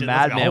looks like a Belichick looks like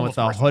a madman homeless with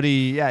a person.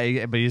 hoodie.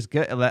 Yeah, but he's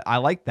good. I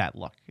like that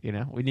look. You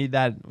know, we need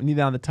that. We need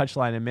that on the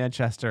touchline in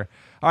Manchester.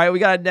 All right, we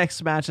got a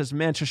next match. It's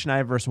Manchester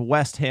United versus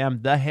West Ham.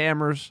 The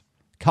Hammers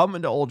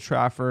coming to Old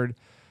Trafford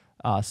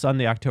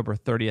Sunday, October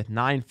 30th,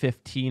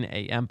 9:15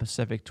 a.m.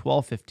 Pacific,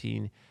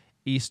 12:15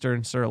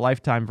 Eastern. Sir,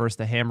 Lifetime versus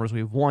the Hammers.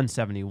 We've won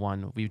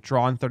 71. We've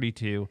drawn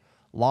 32,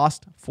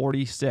 lost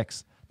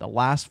 46. The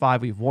last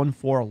 5, we've won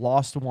 4,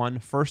 lost 1.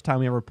 First time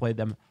we ever played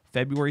them,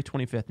 February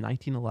 25th,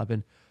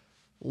 1911.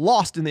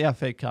 Lost in the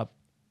FA Cup,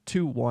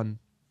 2-1.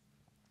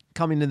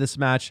 Coming to this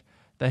match,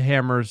 the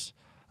Hammers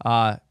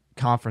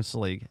Conference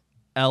League.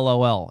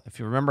 LOL. If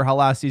you remember how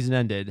last season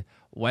ended,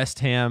 West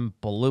Ham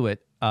blew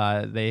it.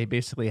 They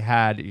basically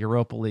had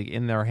Europa League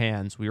in their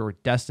hands. We were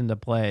destined to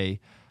play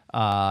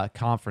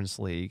Conference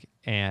League,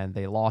 and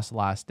they lost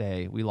last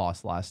day. We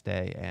lost last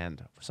day,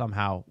 and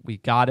somehow we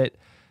got it.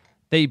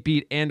 They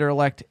beat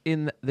Anderlecht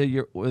in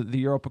the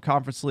Europa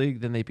Conference League.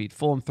 Then they beat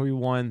Fulham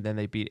 3-1. Then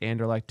they beat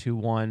Anderlecht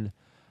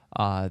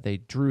 2-1. They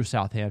drew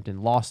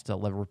Southampton, lost to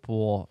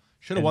Liverpool.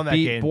 Should have won that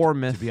beat game.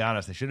 Bournemouth. To be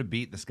honest, they should have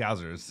beat the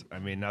Scousers. I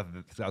mean, not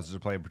that the Scousers are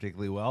playing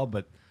particularly well,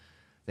 but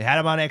they had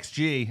them on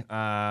XG.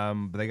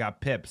 But they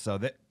got Pip, so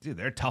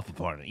they're a tough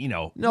opponent. You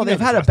know, No, you they've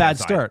know had this a West Ham bad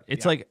side. start.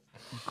 It's Yeah. like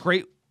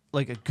great,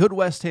 like a good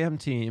West Ham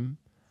team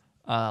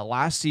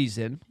last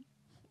season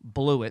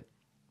blew it.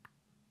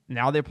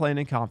 Now they're playing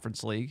in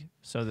Conference League.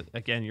 So that,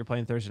 again, you're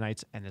playing Thursday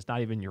nights, and it's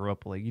not even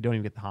Europa League. You don't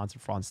even get the Hans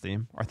and Franz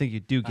theme. Or I think you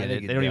do get think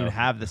it. you They don't do. even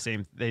have the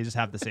same. They just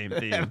have the same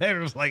theme.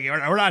 They're just like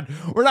we're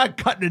not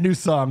cutting a new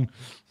song.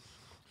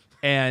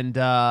 And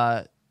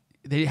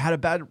they had a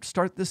bad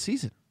start this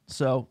season.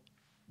 So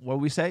what do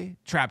we say?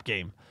 Trap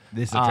game.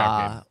 This is a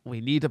trap game.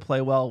 We need to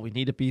play well. We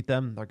need to beat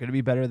them. They're going to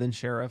be better than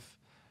Sheriff.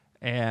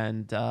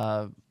 And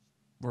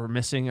we're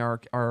missing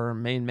our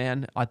main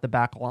man at the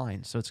back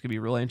line. So it's going to be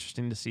really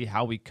interesting to see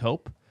how we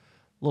cope.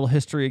 A little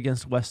history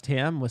against West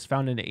Ham. Was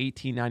founded in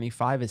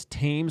 1895 as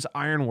Thames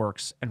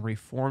Ironworks and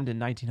reformed in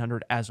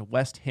 1900 as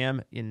West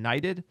Ham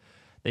United.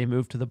 They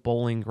moved to the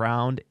Bowling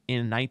Ground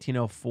in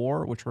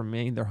 1904, which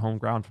remained their home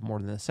ground for more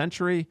than a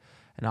century.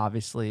 And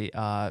obviously,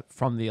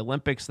 from the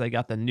Olympics, they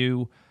got the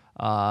new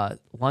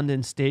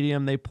London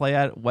Stadium they play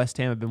at. West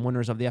Ham have been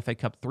winners of the FA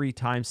Cup 3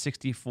 times,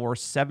 64,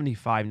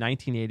 75,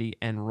 1980,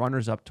 and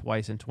runners-up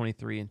twice in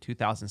 23 and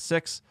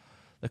 2006.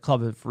 The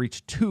club have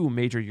reached 2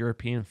 major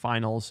European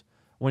finals,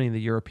 winning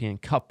the European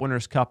Cup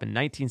Winners' Cup in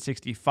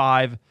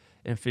 1965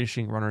 and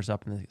finishing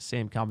runners-up in the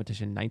same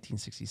competition in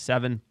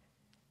 1967.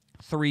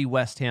 3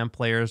 West Ham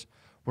players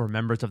were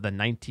members of the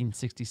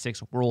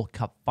 1966 World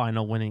Cup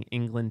final winning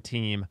England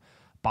team: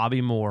 Bobby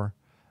Moore,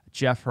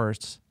 Jeff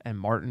Hurst, and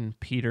Martin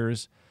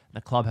Peters.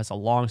 The club has a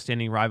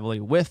long-standing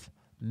rivalry with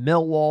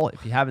Millwall.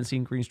 If you haven't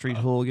seen Green Street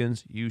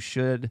Hooligans, you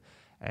should.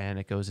 And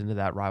it goes into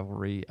that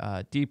rivalry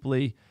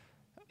deeply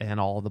and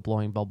all the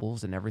blowing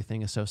bubbles and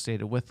everything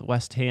associated with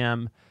West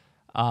Ham.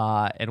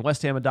 And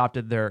West Ham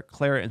adopted their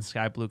claret and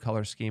sky blue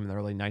color scheme in the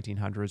early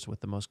 1900s,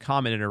 with the most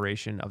common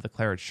iteration of the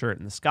claret shirt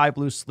and the sky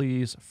blue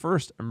sleeves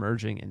first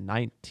emerging in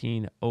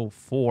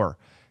 1904.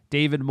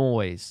 David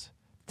Moyes,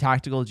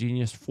 tactical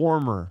genius,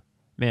 former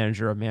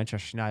manager of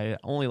Manchester United,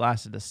 only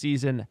lasted a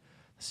season.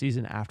 The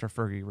season after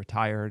Fergie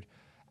retired,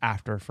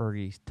 after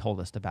Fergie told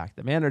us to back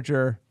the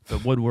manager,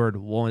 but Woodward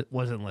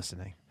wasn't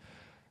listening.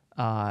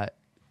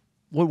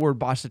 Woodward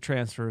botched the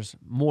transfers.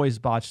 Moyes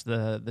botched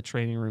the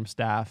training room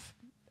staff.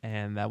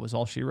 And that was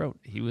all she wrote.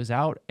 He was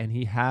out, and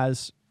he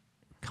has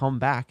come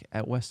back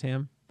at West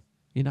Ham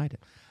United.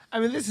 I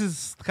mean, this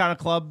is the kind of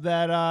club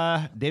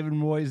that David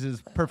Moyes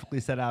is perfectly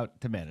set out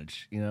to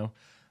manage.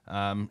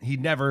 He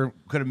never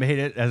could have made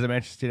it as a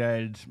Manchester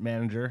United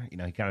manager. He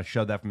kind of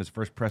showed that from his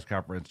first press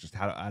conference, just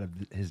how out of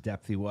his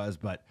depth he was.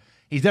 But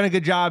he's done a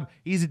good job.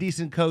 He's a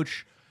decent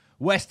coach.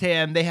 West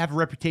Ham, they have a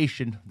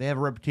reputation.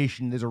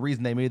 There's a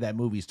reason they made that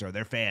movie star.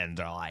 Their fans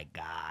are like,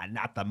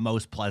 not the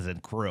most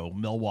pleasant crew.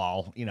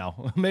 Millwall,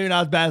 maybe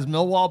not as bad as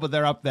Millwall, but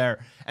they're up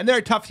there. And they're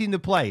a tough team to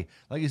play.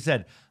 Like you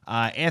said,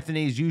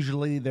 Anthony's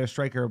usually their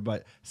striker,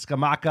 but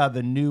Scamacca,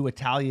 the new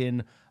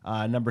Italian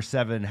number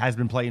 7, has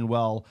been playing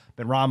well.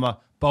 Benrahma,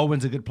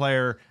 Bowen's a good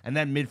player. And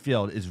that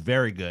midfield is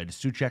very good.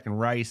 Souček and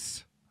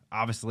Rice.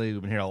 Obviously, we've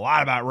been hearing a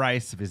lot about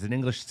Rice. If he's an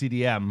English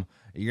CDM,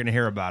 you're going to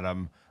hear about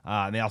him.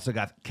 And they also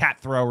got cat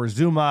thrower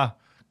Zuma,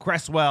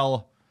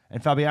 Cresswell,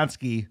 and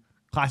Fabianski,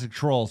 classic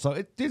troll. So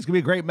it's going to be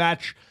a great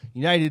match.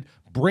 United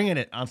bringing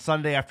it on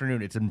Sunday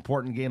afternoon. It's an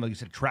important game. Like you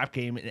said, trap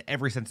game in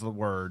every sense of the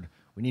word.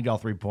 We need all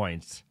 3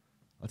 points.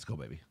 Let's go,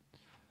 baby.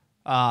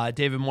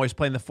 David Moyes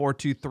playing the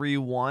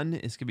 4-2-3-1.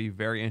 It's going to be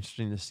very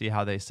interesting to see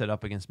how they set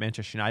up against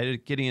Manchester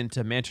United. Getting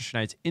into Manchester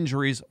United's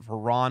injuries,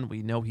 Varane,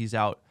 we know he's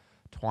out.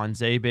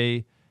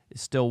 Tuanzebe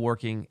is still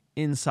working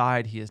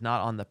inside. He is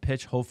not on the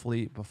pitch,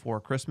 hopefully before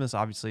Christmas.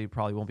 Obviously, he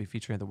probably won't be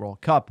featuring at the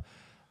World Cup.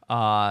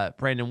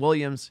 Brandon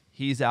Williams,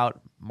 he's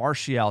out.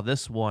 Martial,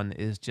 this one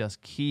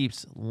just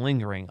keeps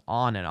lingering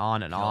on and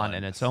on and on,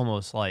 and it's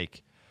almost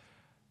like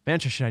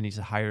Manchester United needs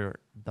to hire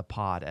the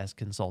pod as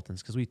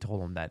consultants, because we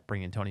told them that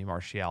bringing Tony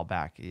Martial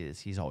back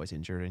he's always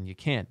injured and you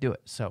can't do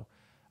it. So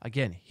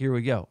again, here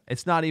we go.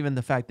 It's not even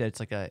the fact that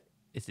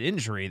it's an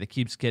injury that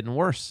keeps getting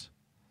worse.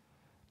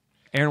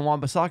 Aaron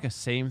Wan-Bissaka,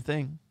 same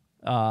thing.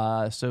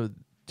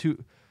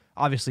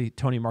 Obviously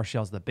Tony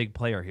Martial's the big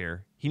player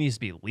here. He needs to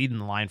be leading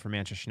the line for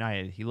Manchester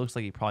United. He looks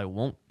like he probably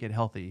won't get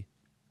healthy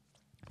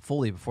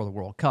fully before the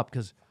World Cup,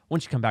 because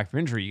once you come back from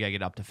injury, you got to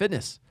get up to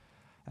fitness.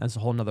 And that's a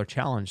whole nother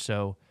challenge.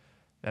 So,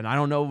 and I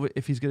don't know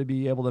if he's going to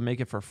be able to make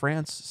it for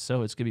France.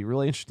 So it's going to be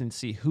really interesting to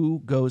see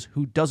who goes,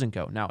 who doesn't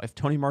go. Now, if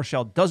Tony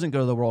Martial doesn't go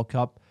to the World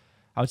Cup,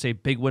 I would say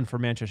big win for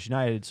Manchester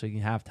United, so he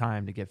can have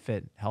time to get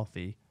fit,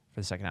 healthy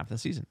for the second half of the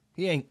season.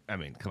 He ain't,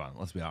 come on,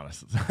 let's be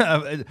honest.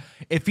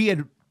 If he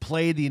had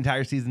played the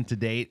entire season to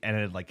date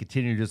and had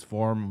continued his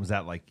form, was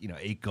at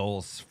 8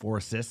 goals, 4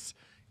 assists,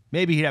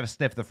 maybe he'd have a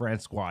sniff of the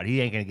France squad. He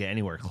ain't going to get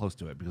anywhere close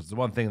to it, because the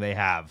one thing they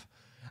have,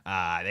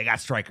 they got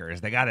strikers,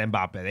 they got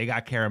Mbappe, they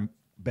got Karim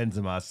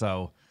Benzema,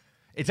 so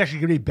it's actually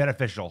going to be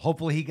beneficial.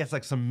 Hopefully he gets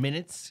some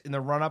minutes in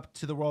the run-up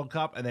to the World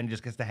Cup and then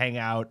just gets to hang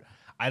out.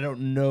 I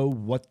don't know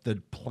what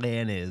the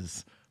plan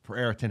is for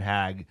Erik ten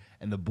Hag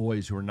and the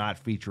boys who are not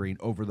featuring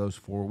over those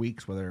 4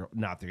 weeks, whether or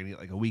not they're going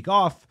to get a week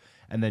off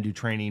and then do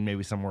training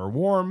maybe somewhere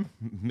warm,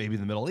 maybe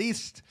in the Middle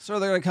East. So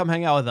they're going to come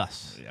hang out with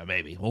us. Yeah,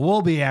 maybe. Well,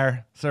 we'll be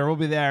there. So we'll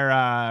be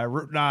there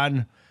rooting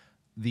on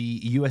the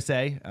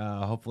USA.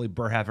 Hopefully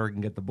Berhalter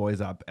can get the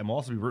boys up. And we'll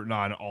also be rooting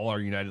on all our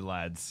United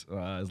lads,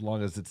 as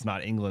long as it's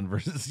not England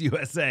versus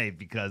USA,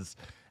 because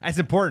that's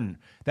important.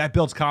 That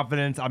builds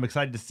confidence. I'm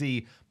excited to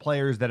see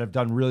players that have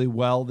done really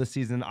well this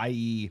season,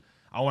 i.e.,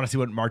 I want to see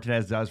what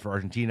Martinez does for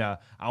Argentina.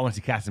 I want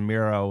to see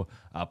Casemiro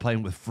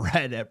playing with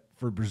Fred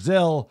for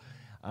Brazil.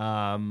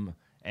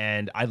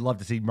 And I'd love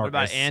to see What Marcus.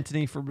 about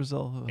Anthony for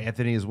Brazil?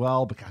 Anthony as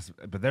well,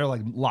 but they're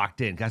like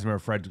locked in. Casemiro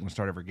and Fred's going to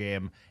start every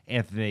game.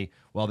 Anthony,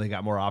 well, they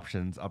got more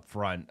options up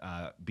front,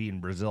 being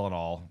Brazil and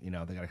all. You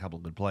know, they got a couple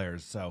of good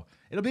players, so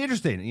it'll be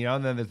interesting. You know,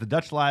 and then there's the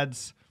Dutch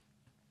lads.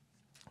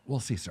 We'll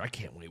see, sir. I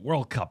can't wait.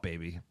 World Cup,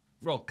 baby.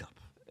 World Cup.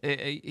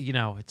 You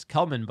know, it's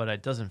coming, but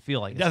it doesn't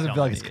feel like It doesn't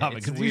feel like it's coming,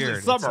 It's 'cause usually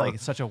weird. summer. It's like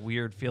it's such a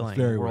weird feeling.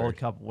 very World weird.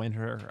 Cup,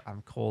 winter.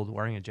 I'm cold,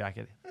 wearing a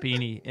jacket,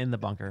 beanie in the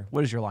bunker.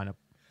 What is your lineup?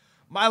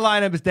 My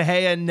lineup is De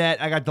Gea in net.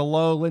 I got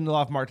Delo,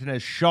 Lindelof,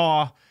 Martinez,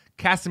 Shaw,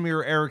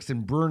 Casemiro,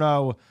 Eriksson,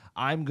 Bruno.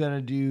 I'm going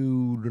to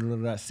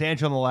do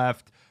Sancho on the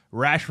left,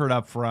 Rashford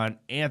up front,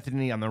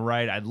 Anthony on the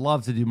right. I'd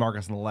love to do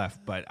Marcus on the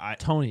left, but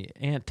Tony.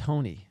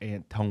 Anthony.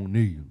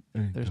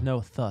 There's no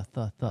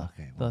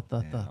Okay,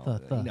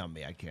 the. you know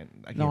me. I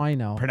can't No, I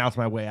know. pronounce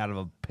my way out of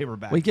a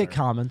paperback. We get sir.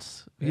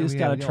 comments. We Yeah, just we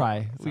gotta go.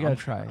 try. We gotta I'm-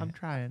 try. I'm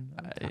trying.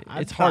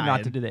 It's hard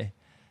not to do that.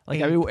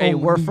 Like I mean, hey, Anthony.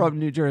 we're from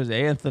New Jersey.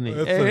 Anthony.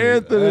 Anthony. Hey,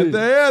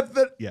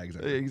 Anthony. Yeah,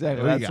 exactly.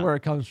 Exactly. There you That's go. where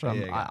it comes from.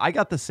 There you go. I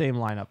got the same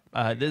lineup.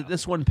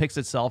 This one picks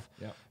itself.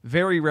 Yep.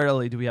 Very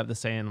rarely do we have the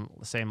same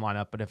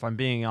lineup. But if I'm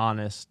being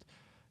honest,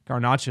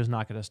 Garnacho's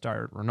not going to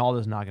start.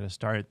 Ronaldo's not going to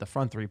start. The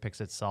front three picks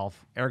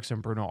itself. Eriksson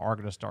and Bruno are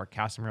going to start.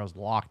 Casemiro's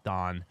locked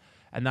on.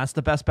 And that's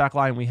the best back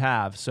line we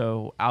have.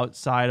 So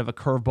outside of a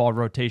curveball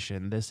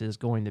rotation, this is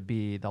going to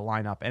be the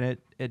lineup. And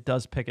it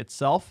does pick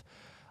itself.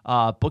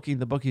 Booking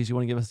the bookies, you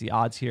want to give us the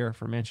odds here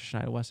for Manchester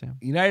United West Ham?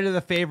 United are the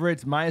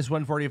favorites, minus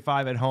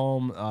 145 at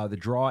home. The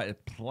draw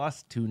at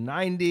plus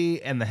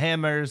 290, and the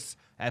Hammers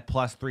at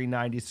plus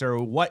 390. Sir,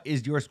 what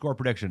is your score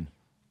prediction?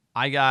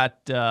 I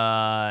got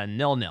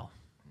 0-0.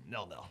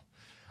 0-0.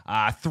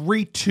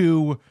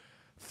 3-2.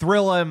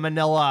 Thrilla in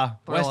Manila.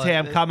 West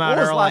Ham come out When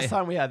was the early. last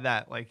time we had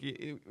that? Like,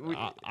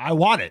 I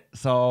want it,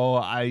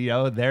 so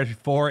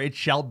therefore it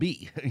shall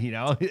be.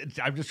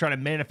 I'm just trying to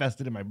manifest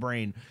it in my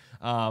brain.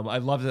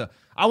 I'd love to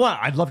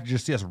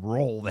just see us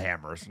roll the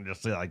Hammers and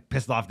just like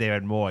piss off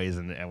David Moyes,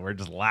 and we're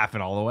just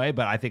laughing all the way.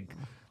 But I think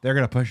they're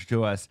gonna push it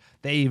to us.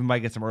 They even might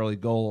get some early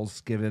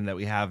goals, given that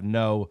we have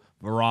no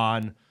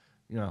Varane.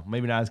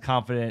 Maybe not as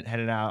confident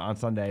heading out on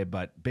Sunday,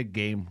 but big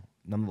game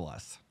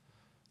nonetheless.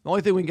 the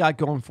only thing we got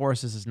going for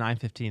us is this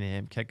 9:15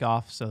 a.m.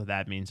 kickoff, so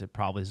that means it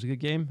probably is a good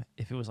game.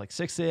 If it was like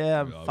 6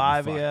 a.m.,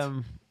 5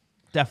 a.m.,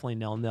 definitely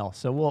 0-0.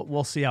 So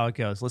we'll see how it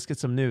goes. Let's get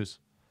some news.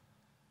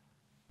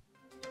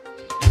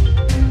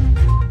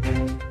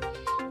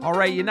 All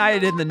right,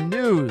 United in the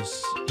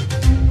news.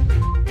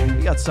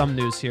 We got some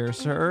news here,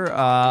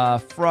 sir.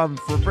 From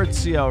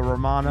Fabrizio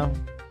Romano,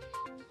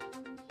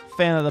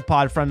 fan of the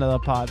pod, friend of the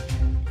pod.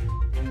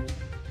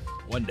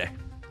 One day.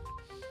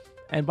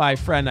 And by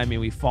friend, I mean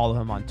we follow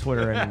him on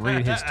Twitter and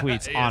read his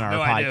tweets on our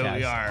no idea podcast. who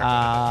we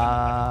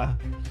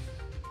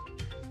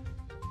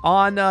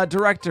are. On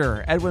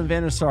director Edwin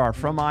van der Sar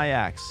from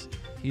Ajax,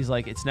 he's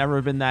like, it's never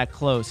been that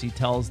close. He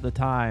tells the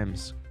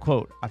Times,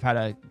 quote, I've had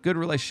a good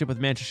relationship with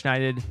Manchester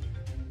United,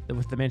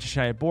 with the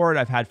Manchester United board.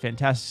 I've had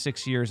fantastic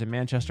 6 years in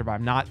Manchester, but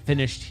I'm not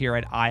finished here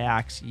at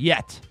Ajax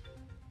yet.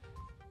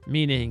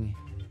 Meaning,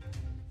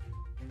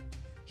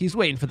 he's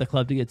waiting for the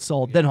club to get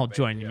sold, then he'll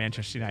join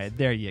Manchester United.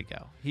 There you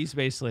go. He's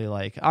basically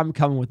like, I'm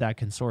coming with that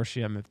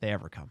consortium if they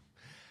ever come.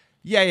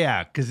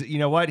 Yeah, because you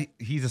know what?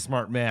 He's a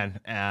smart man,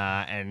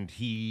 and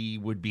he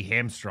would be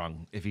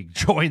hamstrung if he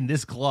joined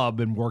this club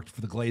and worked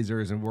for the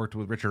Glazers and worked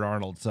with Richard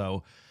Arnold.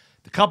 So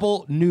the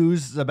couple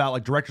news about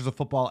like directors of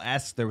football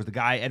there was the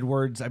guy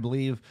Edwards, I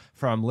believe,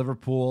 from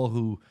Liverpool,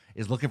 who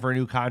is looking for a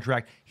new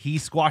contract. He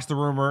squashed the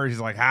rumor. He's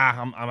like,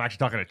 I'm actually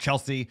talking to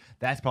Chelsea.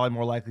 That's probably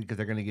more likely because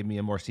they're going to give me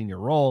a more senior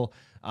role.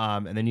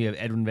 And then you have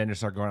Edwin van der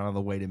Sar going out of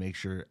the way to make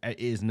sure it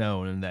is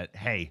known and that,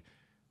 hey,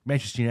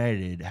 Manchester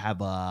United have,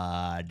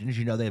 didn't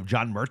you know they have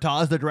John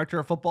Murtaugh as the director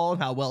of football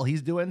and how well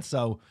he's doing?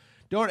 So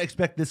don't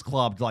expect this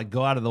club to like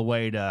go out of the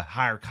way to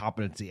hire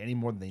competency any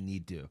more than they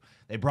need to.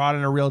 They brought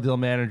in a real deal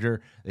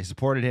manager. They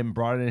supported him,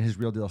 brought in his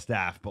real deal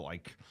staff. But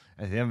like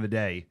at the end of the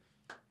day,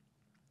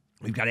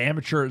 we've got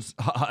amateurs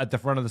at the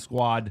front of the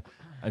squad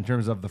in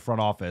terms of the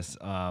front office,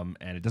 and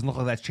it doesn't look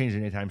like that's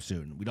changing anytime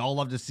soon. We'd all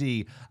love to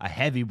see a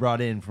heavy brought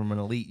in from an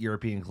elite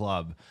European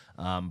club,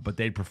 but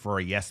they'd prefer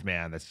a yes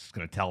man that's just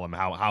going to tell them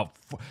how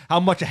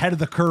much ahead of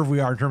the curve we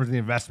are in terms of the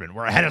investment.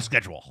 We're ahead of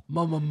schedule.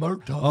 Mama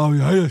Murtaugh. Oh,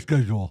 you're ahead of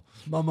schedule.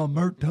 Mama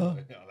Murtaugh.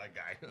 That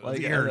guy.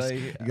 Like, Ears. like,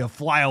 You gotta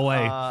fly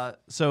away.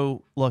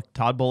 So look,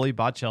 Todd Bowley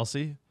bought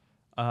Chelsea.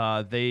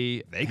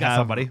 They got have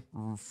somebody.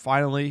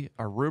 Finally,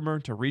 a rumor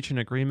to reach an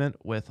agreement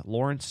with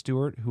Lawrence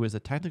Stewart, who is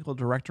a technical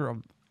director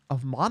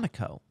of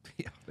Monaco.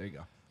 Yeah, there you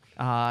go.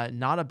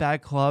 Not a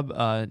bad club.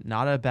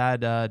 Not a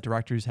bad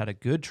director who's had a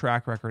good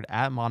track record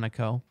at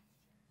Monaco.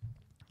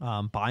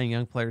 Buying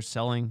young players,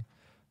 selling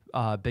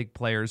big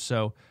players.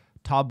 So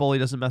Todd Bowley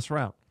doesn't mess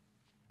around.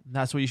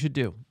 That's what you should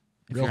do.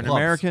 If Real you're an clubs.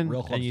 American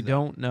Real clubs and you do that.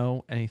 don't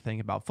know anything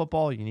about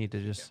football, you need to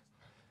just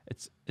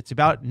it's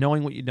about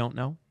knowing what you don't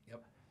know.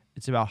 Yep.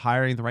 It's about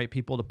hiring the right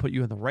people to put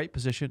you in the right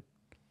position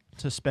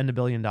to spend $1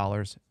 billion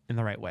in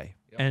the right way.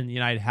 Yep. And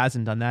United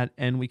hasn't done that,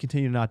 and we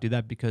continue to not do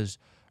that because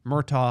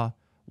Murtaugh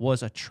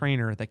was a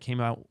trainer that came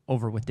out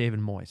over with David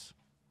Moyes.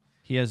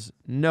 He has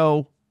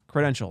no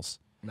credentials.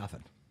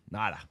 Nothing.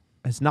 Nada.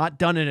 Has not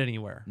done it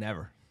anywhere.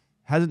 Never.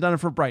 Hasn't done it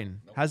for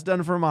Brighton. Hasn't done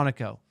it for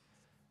Monaco.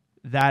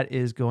 That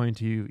is going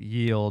to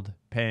yield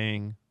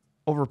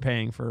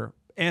overpaying for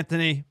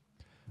Anthony,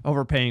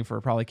 overpaying for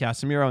probably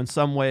Casemiro. In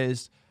some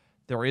ways,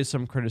 there is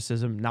some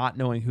criticism, not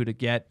knowing who to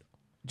get,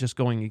 just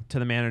going to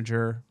the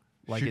manager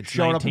like it's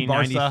Showing up in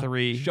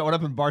 1993. Showing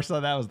up in Barca,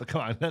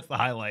 that's the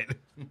highlight.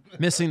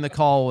 Missing the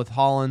call with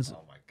Holland's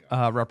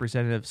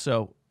representative.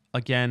 So,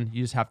 again,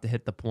 you just have to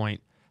hit the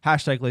point.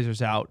 Hashtag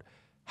Glazers out.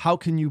 How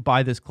can you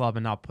buy this club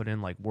and not put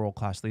in like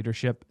world-class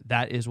leadership?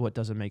 That is what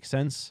doesn't make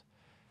sense.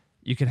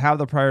 You can have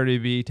the priority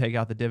be take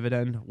out the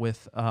dividend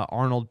with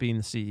Arnold being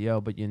the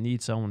CEO, but you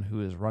need someone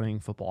who is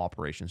running football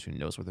operations who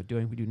knows what they're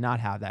doing. We do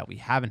not have that. We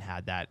haven't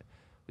had that.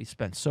 We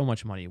spent so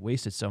much money,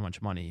 wasted so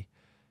much money.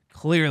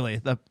 Clearly,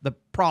 the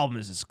problem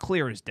is as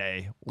clear as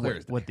day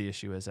what the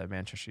issue is at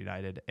Manchester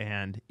United.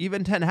 And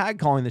even Ten Hag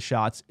calling the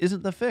shots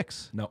isn't the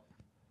fix. No.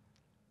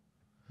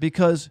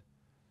 Because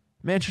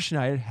Manchester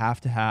United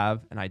have to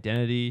have an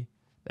identity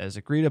that is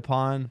agreed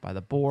upon by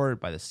the board,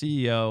 by the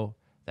CEO,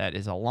 that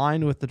is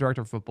aligned with the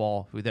director of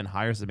football, who then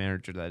hires the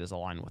manager that is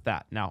aligned with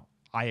that. Now,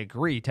 I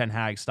agree Ten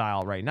Hag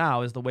style right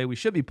now is the way we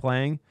should be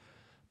playing,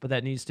 but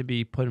that needs to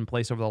be put in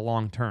place over the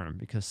long term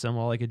because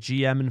similar like a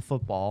GM in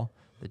football,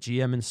 the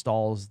GM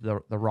installs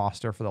the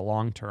roster for the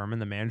long term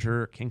and the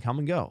manager can come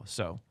and go.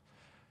 So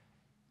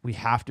we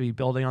have to be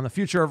building on the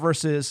future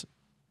versus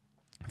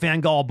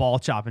Van Gaal ball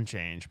chop and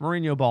change,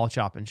 Mourinho ball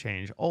chop and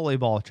change, Ole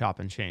ball chop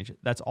and change.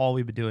 That's all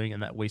we've been doing,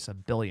 and that wastes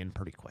 $1 billion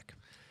pretty quick.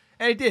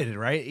 And it did,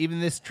 right? Even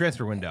this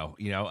transfer window,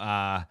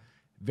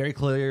 very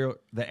clear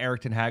that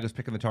Erik Ten Hag was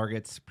picking the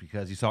targets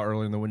because you saw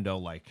earlier in the window,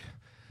 like,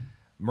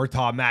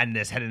 Murtaugh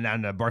Madness heading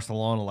down to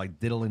Barcelona, like,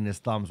 diddling his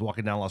thumbs,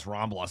 walking down Las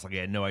Ramblas like he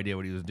had no idea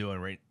what he was doing,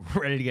 right?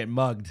 Ready to get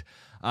mugged.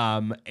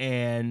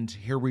 And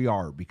here we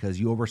are because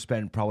you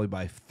overspent probably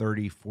by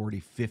 30, 40,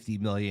 50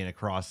 million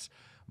across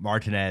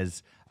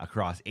Martinez,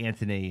 across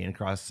Anthony, and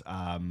across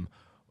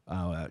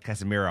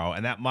Casemiro.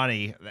 And that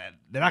money,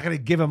 they're not going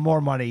to give him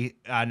more money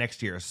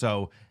next year.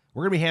 So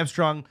we're going to be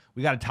hamstrung.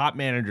 We got a top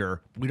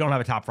manager. We don't have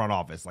a top front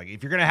office. Like,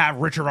 if you're going to have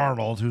Richard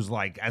Arnold, who's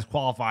like as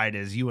qualified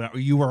as you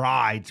or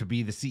I to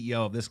be the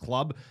CEO of this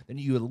club, then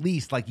you at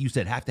least, like you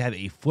said, have to have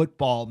a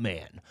football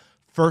man,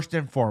 first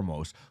and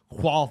foremost,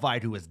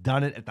 qualified, who has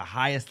done it at the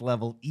highest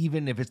level,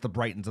 even if it's the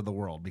Brightons of the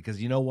world.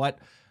 Because you know what?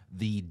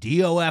 The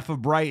DOF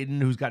of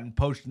Brighton, who's gotten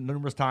poached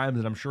numerous times,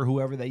 and I'm sure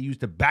whoever they use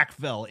to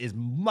backfill is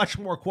much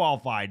more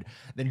qualified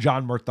than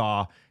John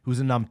Murtaugh, who's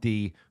a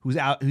numpty, who's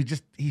out,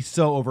 he's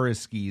so over his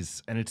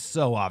skis, and it's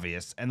so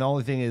obvious. And the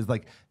only thing is,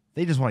 like,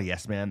 they just want a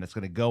yes man that's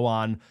going to go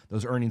on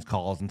those earnings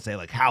calls and say,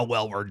 like, how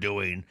well we're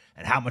doing,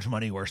 and how much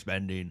money we're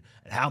spending,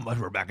 and how much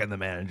we're backing the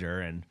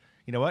manager. And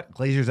you know what?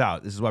 Glazers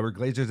out. This is why we're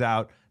Glazers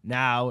out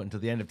now until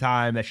the end of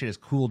time. That shit has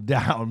cooled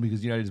down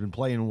because United's been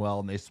playing well,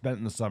 and they spent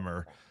in the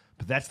summer.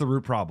 But that's the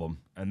root problem,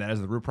 and that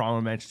is the root problem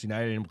of Manchester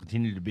United and will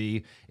continue to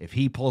be. If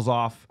he pulls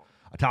off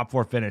a top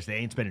 4 finish, they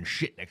ain't spending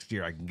shit next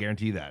year. I can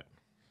guarantee you that.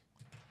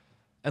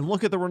 And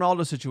look at the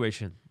Ronaldo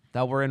situation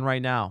that we're in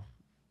right now.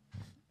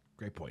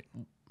 Great point.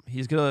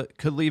 He's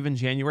could leave in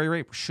January,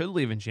 right? Should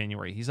leave in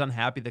January. He's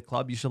unhappy at the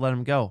club. You should let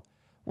him go.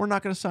 We're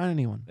not going to sign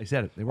anyone. They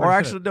said it.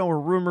 No, we're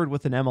rumored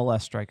with an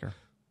MLS striker.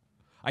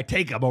 I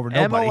take him over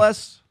nobody.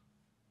 MLS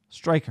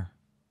striker.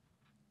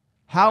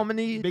 How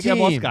many big teams?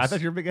 MLS guy. I thought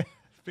you were big.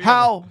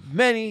 How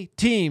many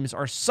teams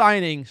are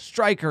signing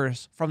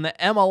strikers from the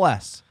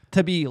MLS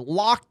to be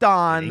locked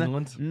on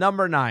England?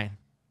 number 9?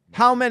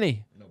 How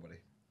many?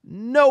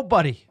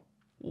 Nobody.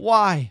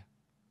 Why?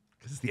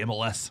 Because it's the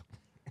MLS.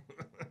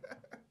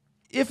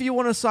 If you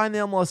want to sign the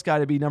MLS guy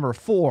to be number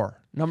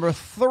 4, number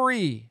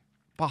 3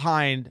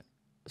 behind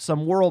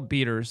some world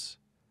beaters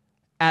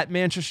at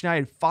Manchester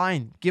United,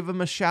 fine. Give him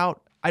a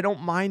shout. I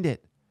don't mind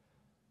it.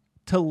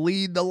 To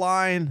lead the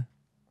line.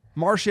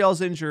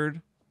 Martial's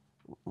injured.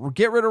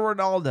 Get rid of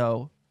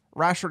Ronaldo.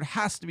 Rashford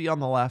has to be on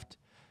the left.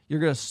 You're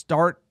going to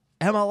start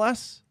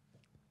MLS?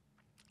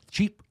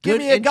 Cheap. Give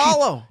me a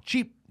Gallo.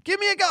 Cheap. Give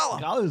me a Gallo.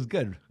 Gallo's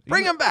good.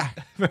 Bring him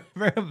back.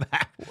 Bring him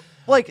back.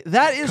 Like,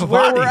 that is Cavani.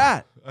 where we're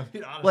at. I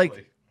mean, honestly.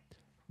 Like,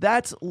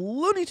 that's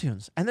Looney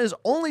Tunes. And that is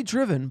only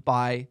driven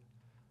by...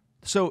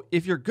 So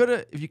if you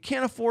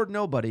can't afford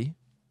nobody,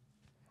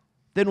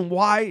 then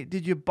why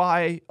did you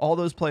buy all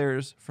those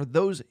players for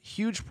those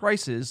huge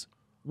prices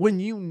when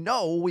you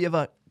know we have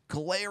a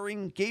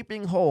glaring,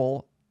 gaping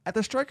hole at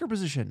the striker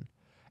position?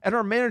 And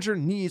our manager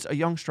needs a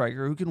young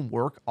striker who can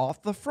work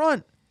off the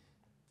front.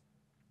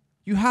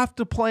 You have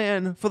to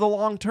plan for the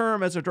long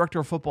term as a director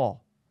of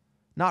football,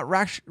 not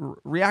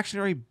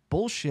reactionary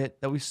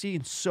bullshit that we've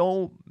seen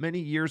so many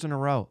years in a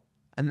row.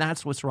 And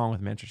that's what's wrong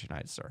with Manchester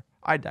United, sir.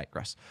 I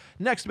digress.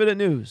 Next bit of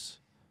news.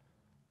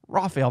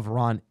 Rafael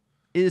Varane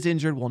is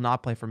injured, will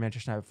not play for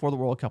Manchester United for the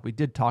World Cup. We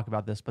did talk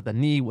about this, but the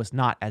knee was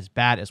not as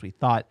bad as we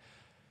thought.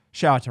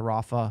 Shout out to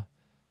Rafa.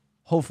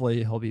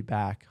 Hopefully he'll be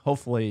back.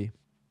 Hopefully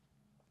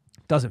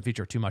doesn't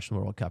feature too much in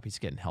the World Cup. He's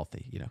getting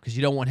healthy, because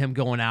you don't want him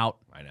going out.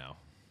 I know.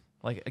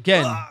 Like,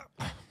 again,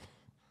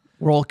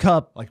 World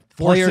Cup, Like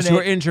players forcing who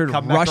are it, injured,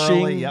 come back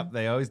early. rushing, Yep,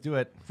 they always do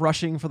it.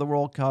 rushing for the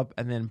World Cup,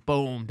 and then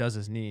boom, does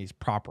his knees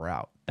proper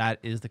out. That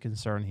is the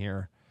concern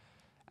here.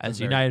 As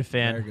a United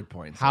fan, very good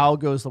point, how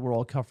goes the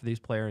World Cup for these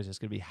players? It's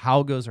going to be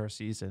how goes our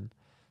season.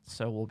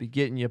 So we'll be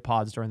getting you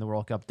pods during the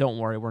World Cup. Don't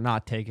worry, we're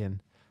not taking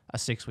a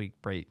 6-week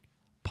break.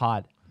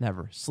 Pod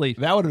never sleep.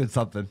 That would have been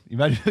something.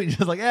 Imagine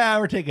just like, yeah,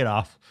 we're taking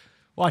off,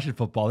 watching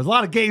football. There's a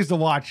lot of games to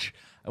watch.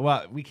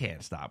 Well, we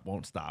can't stop,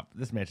 won't stop.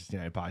 This Manchester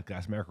United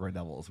podcast, America Red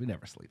Devils, we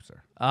never sleep,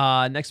 sir.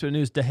 Next bit of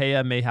news, De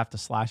Gea may have to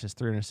slash his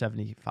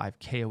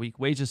 $375K a week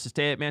wages to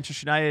stay at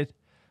Manchester United,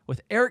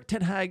 with Erik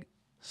ten Hag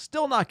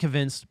still not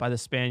convinced by the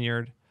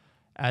Spaniard,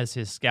 as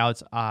his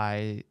scouts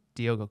eye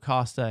Diogo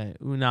Costa and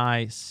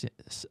Unai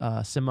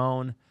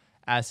Simone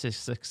as his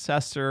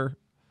successor.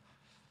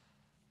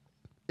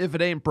 If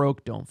it ain't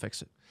broke, don't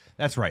fix it.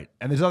 That's right.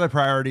 And there's other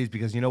priorities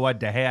because you know what?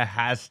 De Gea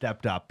has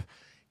stepped up.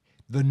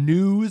 The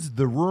news,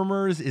 the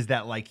rumors is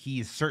that like he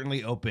is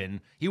certainly open.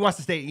 He wants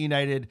to stay at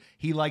United.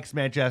 He likes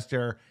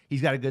Manchester.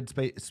 He's got a good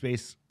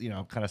space,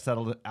 kind of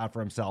settled out for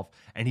himself.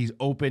 And he's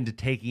open to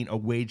taking a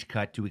wage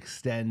cut to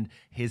extend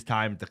his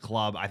time at the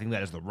club. I think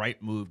that is the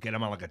right move. Get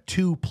him on like a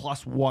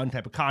 2+1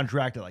 type of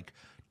contract at like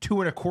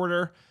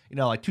 2.25,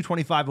 like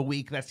 $225 a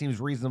week. That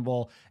seems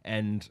reasonable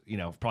and,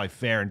 probably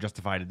fair and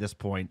justified at this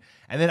point.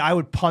 And then I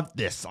would punt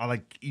this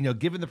on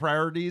given the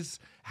priorities,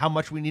 how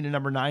much we need a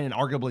number 9, and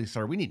arguably,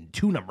 sir, we need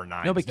 2 number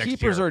 9s. No, but next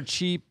keepers year. are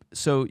cheap,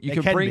 so you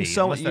They can bring be,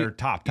 someone. unless they're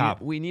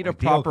top. We need Like a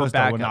proper Diogo Costa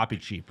backup. would not be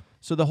cheap.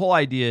 So the whole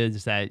idea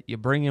is that you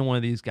bring in one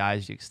of these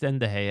guys, you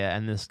extend De Gea,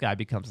 and this guy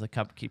becomes the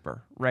cup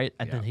keeper, right?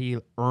 And then he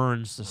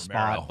earns the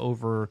spot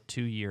over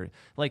 2 years.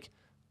 Like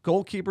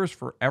goalkeepers,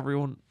 for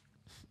everyone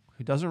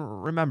who doesn't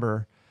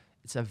remember,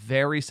 it's a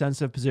very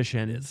sensitive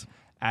position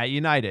at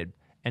United.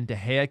 And De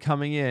Gea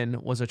coming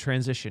in was a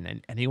transition,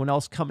 and anyone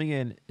else coming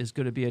in is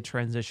going to be a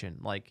transition.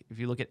 Like if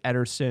you look at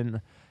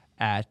Ederson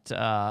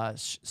at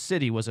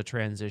City was a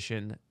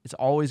transition. It's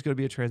always going to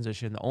be a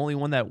transition. The only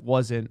one that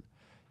wasn't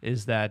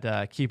is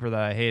that keeper that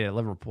I hate at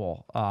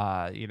Liverpool.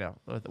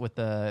 With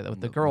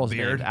the girl's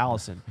name,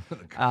 Allison.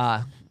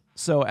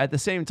 So at the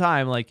same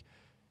time, like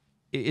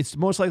it's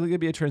most likely going to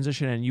be a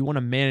transition, and you want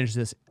to manage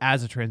this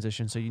as a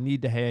transition. So you need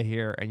De Gea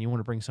here, and you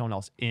want to bring someone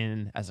else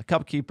in as a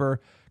cup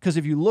keeper. Because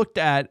if you looked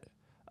at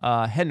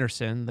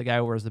Henderson, the guy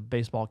who wears the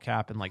baseball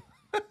cap and like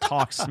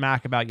talks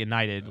smack about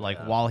United,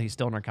 while he's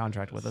still under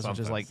contract with us, which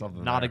is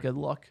not a good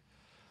look.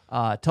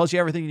 Tells you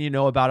everything you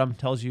know about him.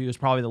 Tells you he was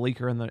probably the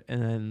leaker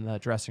in the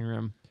dressing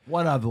room.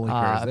 One of the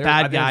leakers.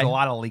 Bad guy. There's a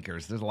lot of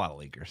leakers. There's a lot of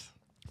leakers.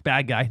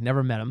 Bad guy.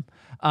 Never met him.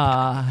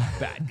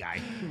 Bad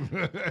guy.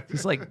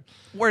 He's like,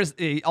 where's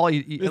all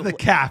you? It's the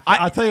cap.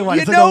 I'll tell you what.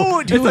 You It's know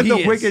like who the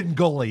he is. Wigan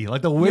goalie.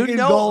 Like the Wigan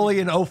goalie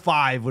in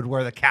 05 would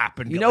wear the cap.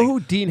 And You know who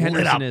Dean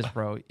Henderson is,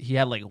 bro? He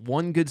had like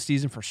one good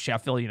season for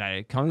Sheffield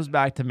United. Comes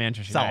back to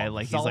Manchester United.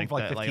 Like he's like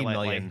for 15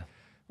 million.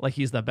 Like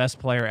he's the best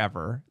player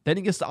ever. Then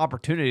he gets the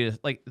opportunity to,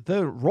 like,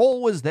 the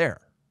role was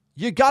there.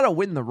 You got to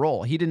win the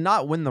role. He did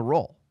not win the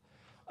role.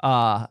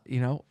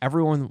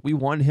 Everyone, we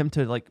wanted him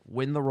to like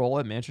win the role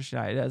at Manchester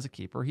United as a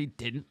keeper. He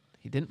didn't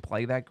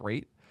play that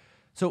great.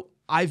 So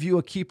I view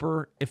a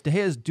keeper, if De Gea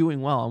is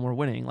doing well and we're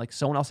winning, like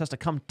someone else has to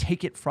come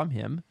take it from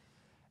him.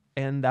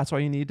 And that's why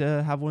you need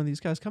to have one of these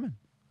guys come in.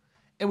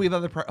 And we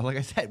have like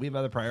I said, we have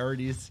other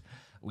priorities.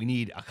 We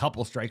need a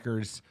couple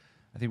strikers.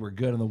 I think we're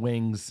good on the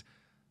wings.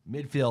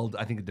 Midfield,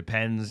 I think it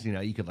depends.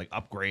 You could like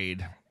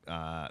upgrade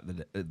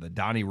the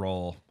Donny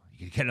role.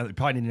 You could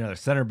probably need another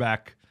center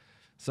back.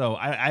 So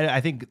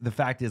I think the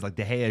fact is, like,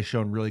 De Gea has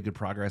shown really good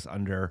progress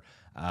under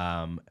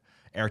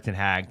Erik ten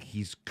Hag.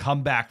 He's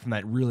come back from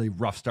that really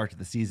rough start to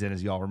the season,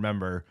 as you all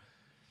remember.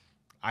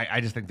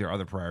 I just think there are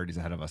other priorities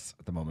ahead of us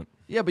at the moment.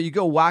 Yeah, but you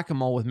go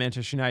whack-a-mole with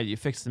Manchester United. You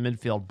fix the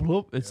midfield.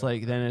 Bloop. It's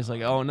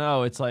oh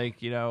no. It's like,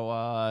 we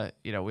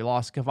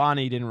lost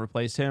Cavani, didn't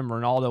replace him.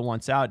 Ronaldo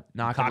wants out,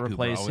 not going to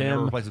replace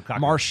him.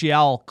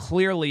 Martial,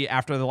 clearly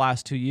after the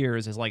last 2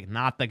 years, is like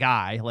not the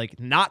guy. Like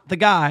not the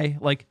guy.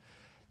 Like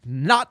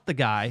not the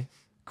guy.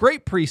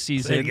 Great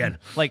preseason. Say it again.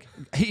 Like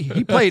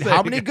he played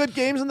how many good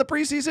games in the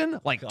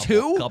preseason? Like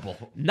two. Couple.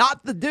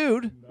 Not the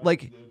dude.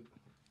 Like.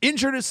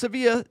 Injured at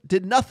Sevilla,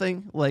 did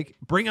nothing. Like,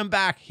 bring him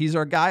back. He's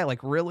our guy. Like,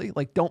 really?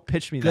 Like, don't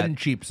pitch me that. Good and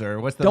cheap, sir.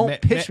 Don't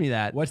pitch me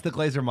that. What's the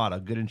Glazer motto?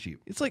 Good and cheap.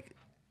 It's like,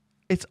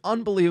 it's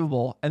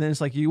unbelievable. And then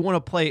it's like, you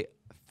want to play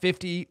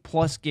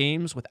 50-plus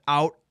games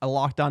without a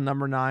lockdown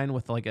number 9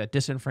 with like a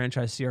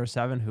disenfranchised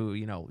CR7 who,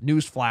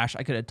 newsflash,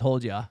 I could have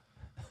told you.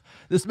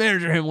 This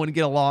manager and him wouldn't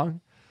get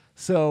along.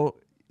 So,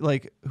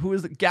 like, who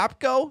is the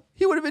Gapco?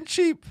 He would have been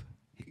cheap.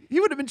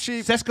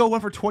 Sesko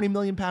went for 20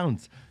 million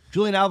pounds.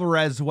 Julian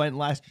Alvarez went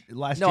last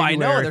January I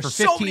know. There's for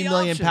so 15 many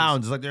million options.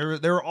 pounds. Like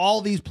there are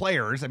all these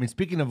players. I mean,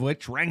 speaking of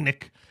which,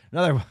 Rangnick,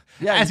 another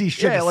as he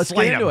should. Yeah, let's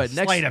get into it.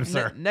 Slate him,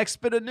 sir. Next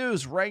bit of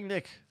news: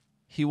 Rangnick.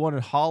 He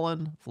wanted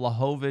Haaland,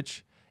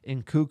 Vlahovic,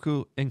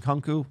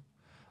 Nkunku.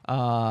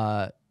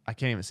 I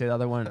can't even say the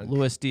other one.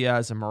 Luis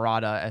Diaz and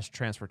Morata as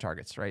transfer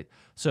targets. Right.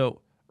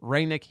 So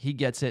Rangnick, he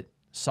gets it.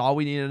 Saw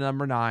we needed a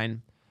number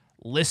 9.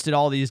 listed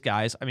all these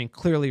guys. I mean,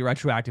 clearly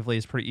retroactively,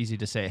 it's pretty easy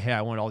to say, hey,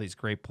 I want all these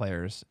great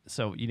players.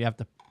 So you have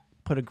to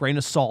put a grain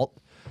of salt.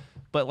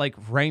 But like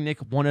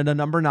Rangnick wanted a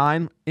number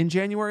 9 in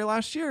January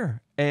last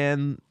year.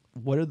 And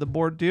what did the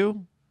board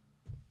do?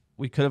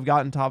 We could have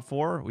gotten top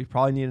 4. We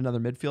probably need another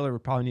midfielder. We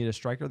probably need a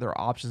striker. There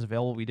are options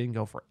available. We didn't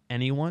go for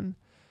anyone.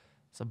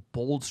 It's a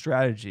bold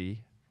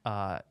strategy.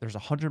 There's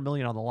 $100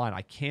 million on the line.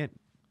 I can't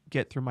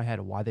get through my head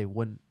why they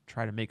wouldn't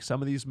try to make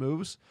some of these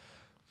moves.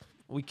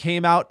 We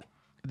came out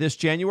this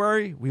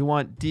January. We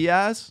want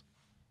Diaz.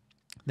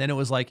 Then it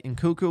was like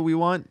Nkunku we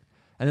want.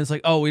 And then it's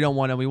like, oh, we don't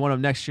want him. We want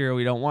him next year.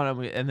 We don't want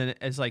him. And then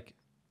it's like,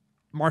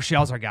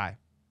 Martial's our guy.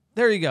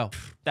 There you go.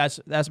 That's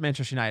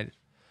Manchester United.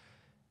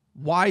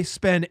 Why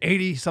spend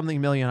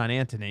 80-something million on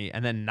Antony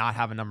and then not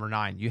have a number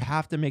 9? You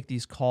have to make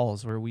these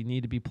calls where we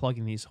need to be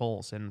plugging these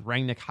holes. And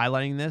Rangnick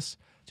highlighting this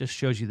just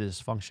shows you the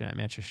dysfunction at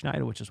Manchester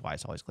United, which is why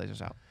it's always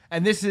Glazers out.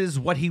 And this is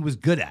what he was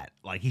good at.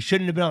 Like, he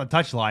shouldn't have been on the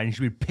touchline. He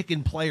should be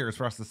picking players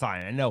for us to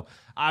sign. I know,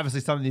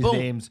 obviously, some of these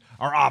names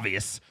are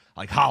obvious.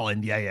 Like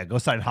Haaland, yeah, go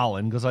sign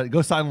Haaland.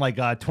 Go sign like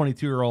a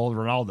 22-year-old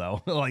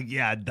Ronaldo. Like,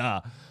 yeah,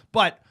 duh.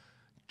 But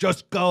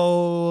just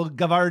go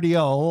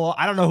Gavardio.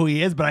 I don't know who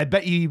he is, but I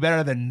bet you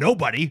better than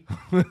nobody.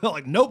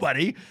 Like,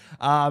 nobody.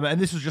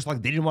 And this was just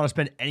like they didn't want to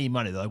spend any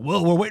money. They're like,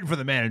 well, we're waiting for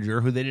the manager,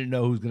 who they didn't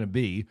know who's going to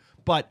be.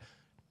 But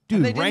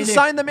dude, they didn't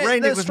sign the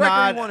Rangnick was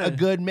striker not a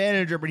good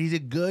manager, but he's a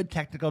good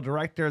technical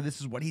director.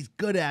 This is what he's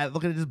good at.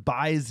 Look at his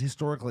buys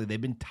historically;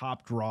 they've been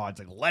top draw. It's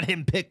like, let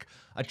him pick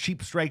a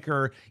cheap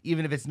striker,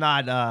 even if it's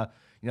not,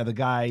 the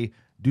guy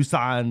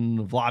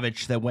Dusan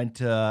Vlahovic that went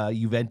to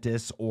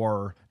Juventus,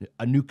 or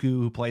Anuku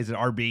who plays at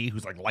RB,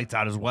 who's like lights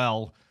out as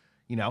well.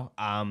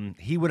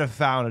 He would have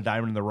found a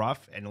diamond in the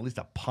rough and at least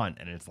a punt.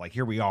 And it's like,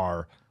 here we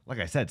are. Like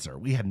I said, sir,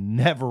 we have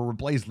never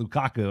replaced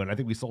Lukaku, and I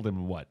think we sold him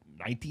in, what,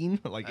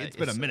 19? Like, it's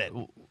been a minute.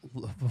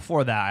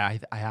 Before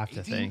that, I have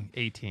 18? To think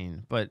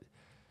 18. But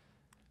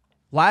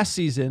last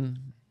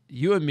season,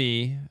 you and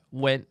me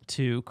went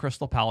to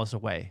Crystal Palace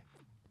away.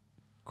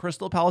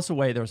 Crystal Palace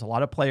away, there was a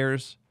lot of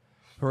players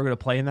who were going to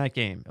play in that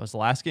game. It was the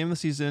last game of the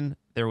season.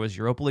 There was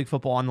Europa League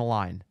football on the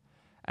line.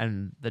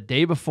 And the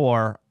day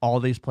before, all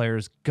these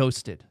players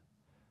ghosted.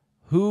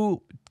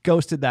 Who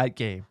ghosted that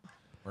game?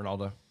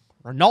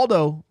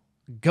 Ronaldo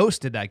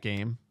ghosted that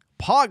game.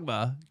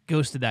 Pogba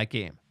ghosted that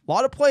game. A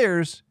lot of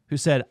players who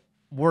said,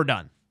 we're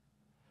done.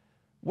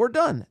 We're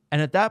done. And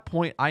at that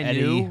point, I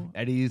knew.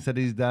 Eddie said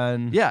he's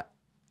done. Yeah.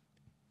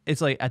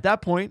 It's like, at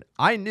that point,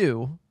 I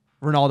knew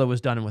Ronaldo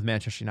was done with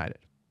Manchester United.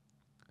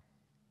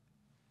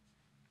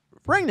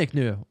 Rangnick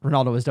knew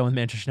Ronaldo was done with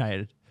Manchester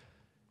United.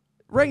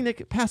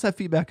 Rangnick passed that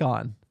feedback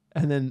on.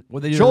 And then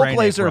Joel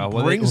Glazer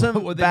brings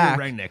him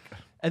back.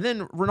 And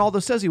then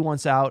Ronaldo says he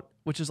wants out,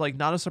 which is like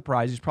not a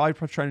surprise. He's probably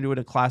trying to do it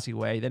in a classy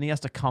way. Then he has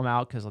to come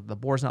out because the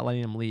board's not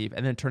letting him leave.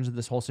 And then it turns into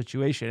this whole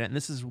situation. And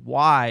this is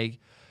why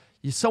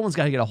someone's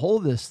got to get a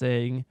hold of this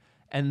thing.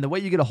 And the way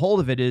you get a hold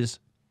of it is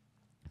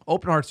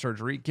open heart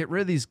surgery, get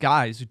rid of these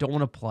guys who don't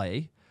want to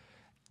play,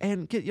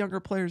 and get younger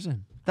players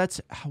in.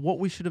 That's what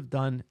we should have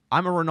done.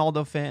 I'm a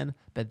Ronaldo fan,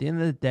 but at the end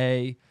of the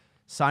day,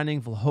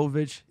 signing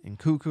Vlahovic and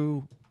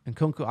Nkunku,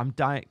 I'm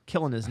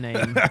killing his name.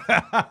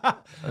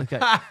 Okay.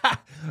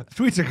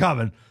 Tweets are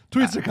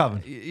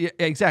coming. Yeah,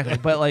 exactly.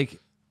 But like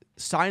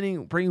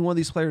bringing one of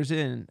these players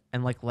in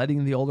and like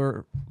letting the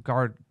older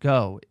guard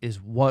go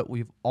is what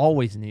we've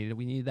always needed.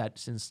 We needed that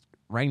since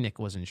Rangnick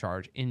was in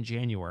charge in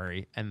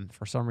January, and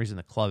for some reason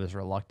the club is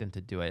reluctant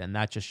to do it. And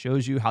that just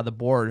shows you how the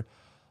board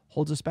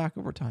holds us back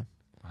over time.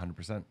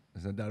 100%.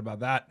 There's no doubt about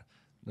that.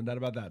 No doubt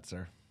about that,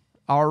 sir.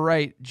 All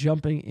right,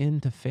 jumping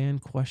into fan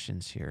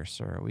questions here,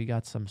 sir. We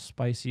got some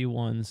spicy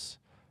ones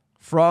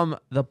from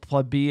the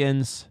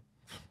plebeians.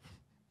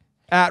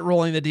 At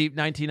Rolling the Deep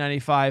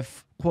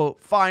 1995,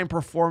 quote, fine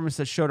performance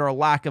that showed our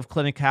lack of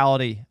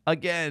clinicality.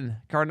 Again,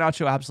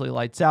 Garnacho absolutely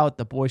lights out.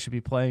 The boy should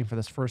be playing for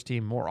this first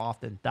team more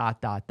often, ...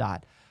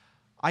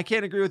 I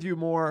can't agree with you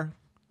more.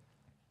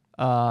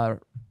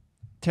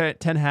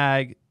 Ten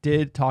Hag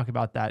did talk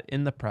about that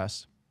in the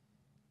press.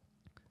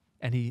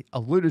 And he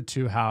alluded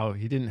to how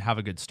he didn't have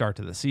a good start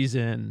to the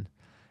season,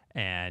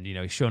 and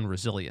he's shown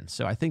resilience.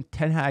 So I think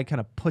Ten Hag kind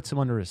of puts him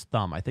under his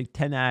thumb. I think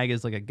Ten Hag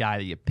is like a guy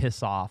that you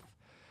piss off.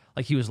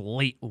 Like, he was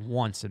late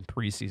once in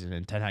preseason,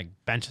 and Ten Hag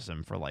benches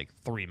him for like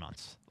 3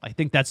 months. I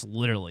think that's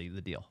literally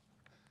the deal.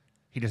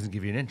 He doesn't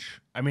give you an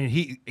inch. I mean,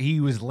 he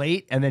was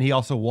late, and then he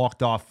also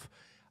walked off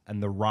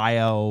in the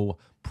Rio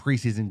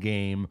preseason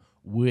game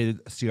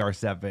with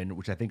CR7,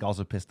 which I think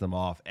also pissed him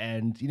off.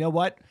 And you know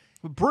what?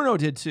 Bruno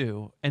did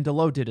too, and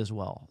Dalot did as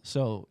well.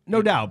 So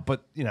no doubt,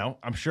 but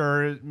I'm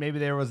sure maybe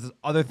there was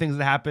other things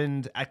that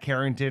happened at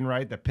Carrington,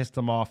 right, that pissed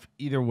him off.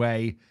 Either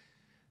way,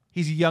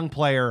 he's a young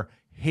player.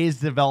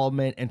 His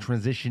development and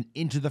transition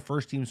into the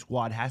first team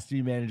squad has to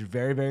be managed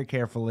very, very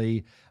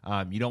carefully.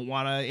 You don't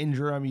want to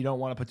injure him. You don't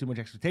want to put too much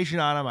expectation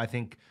on him. I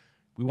think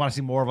we want to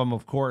see more of him,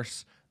 of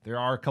course. There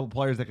are a couple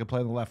players that can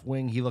play on the left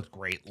wing. He looked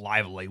great,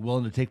 lively,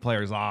 willing to take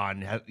players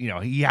on.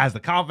 He has the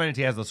confidence.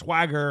 He has the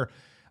swagger.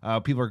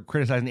 People are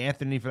criticizing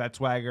Anthony for that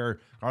swagger.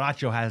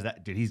 Garnacho has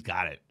that. Dude, he's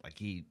got it. Like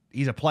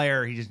he's a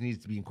player. He just needs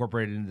to be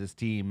incorporated into this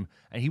team,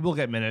 and he will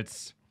get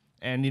minutes.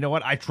 And you know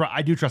what?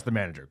 I do trust the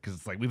manager because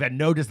it's like we've had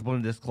no discipline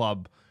in this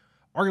club,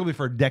 arguably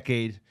for a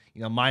decade.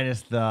 You know,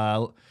 minus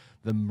the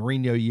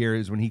Mourinho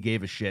years when he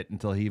gave a shit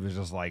until he was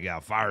just like, yeah,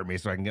 fire me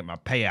so I can get my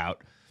payout.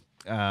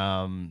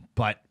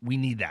 But we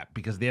need that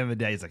because at the end of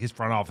the day, it's like his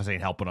front office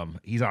ain't helping him.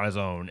 He's on his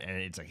own, and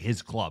it's like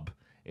his club.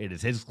 It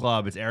is his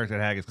club. It's Erik ten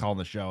Hag is calling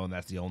the show, and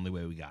that's the only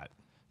way we got.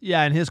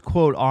 Yeah, and his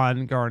quote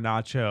on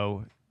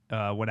Garnacho,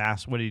 when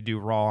asked what did he do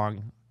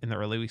wrong in the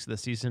early weeks of the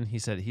season, he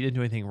said he didn't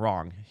do anything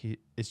wrong.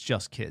 It's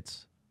just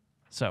kids.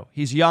 So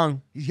he's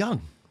young. He's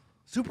young,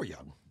 super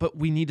young. But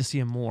we need to see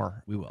him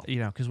more. We will. You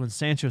know, because when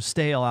Sancho's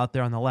stale out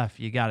there on the left,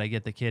 you got to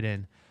get the kid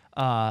in.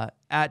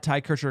 At Ty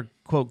Kircher,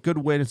 quote, good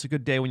win. It's a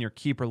good day when your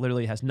keeper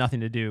literally has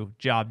nothing to do.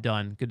 Job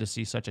done. Good to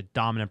see such a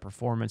dominant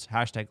performance.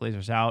 Hashtag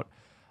Glazers out.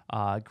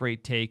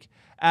 Great take.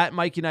 At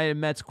Mike United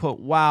Mets, quote,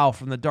 wow,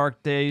 from the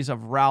dark days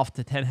of Ralph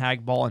to Ten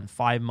Hag ball in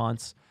 5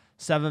 months.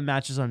 7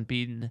 matches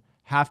unbeaten.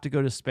 Have to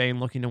go to Spain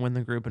looking to win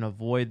the group and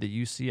avoid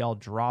the UCL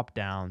drop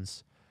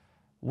downs.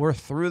 We're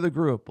through the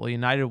group. Will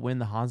United win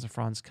the Hans and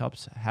Franz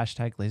Cups?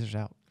 Hashtag Glazers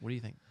out. What do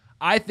you think?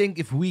 I think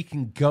if we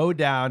can go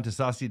down to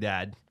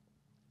Sociedad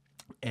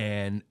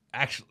and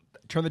actually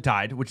turn the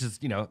tide, which is,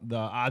 you know, the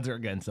odds are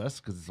against us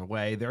because it's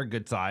away. They're a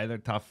good side. They're a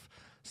tough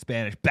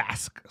Spanish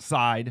Basque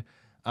side.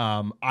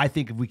 I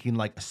think if we can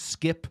like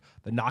skip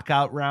the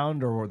knockout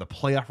round or the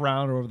playoff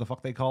round or whatever the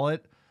fuck they call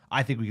it,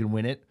 I think we can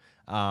win it.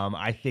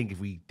 I think if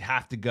we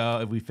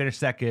finish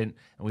second and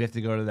we have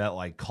to go to that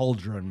like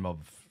cauldron of,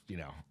 you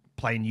know,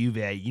 playing Juve,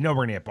 you know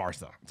we're gonna get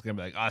Barca. It's gonna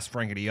be like us,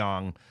 Frankie de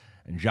Jong,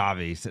 and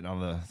Xavi sitting on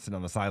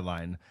the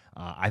sideline.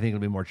 I think it'll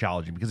be more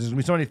challenging because there's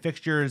gonna be so many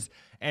fixtures,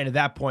 and at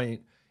that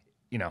point,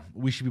 you know,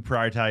 we should be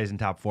prioritizing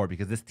top 4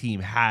 because this team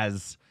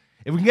has.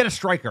 If we can get a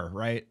striker,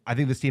 right, I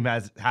think this team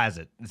has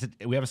it.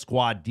 We have a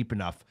squad deep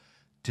enough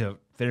to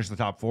finish the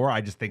top 4.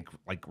 I just think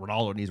like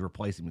Ronaldo needs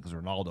replacing because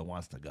Ronaldo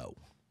wants to go.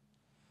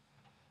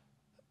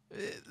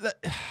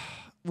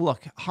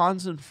 Look,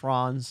 Hans and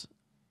Franz,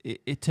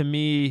 to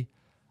me,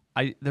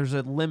 there's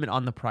a limit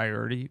on the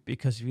priority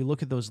because if you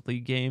look at those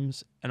league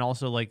games and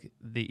also like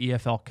the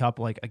EFL Cup,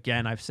 like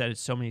again, I've said it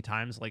so many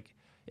times, like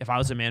if I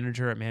was a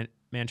manager at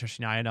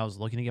Manchester United, I was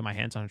looking to get my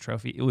hands on a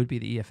trophy, it would be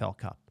the EFL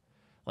Cup.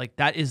 Like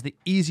that is the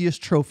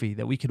easiest trophy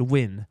that we could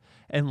win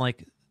and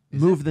like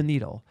move the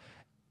needle.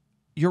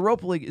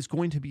 Europa League is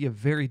going to be a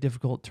very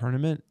difficult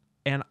tournament,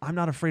 and I'm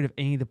not afraid of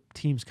any of the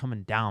teams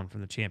coming down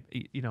from the champ.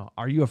 You know,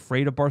 are you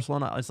afraid of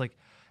Barcelona? It's like,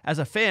 as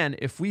a fan,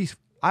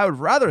 I would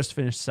rather us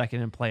finish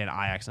second and play an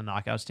Ajax in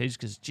knockout stage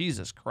because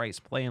Jesus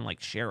Christ, playing like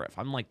Sheriff,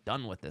 I'm like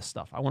done with this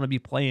stuff. I want to be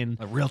playing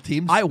like real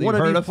teams. I want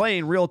to be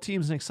playing real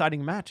teams in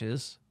exciting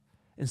matches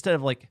instead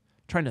of like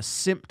trying to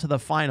simp to the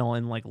final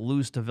and like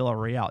lose to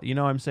Villarreal. You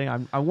know what I'm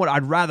saying?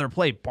 I'd rather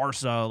play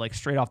Barca like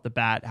straight off the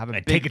bat, have a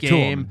big take it game,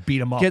 to them, beat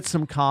them up, get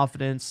some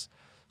confidence.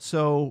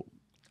 So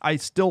I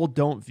still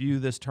don't view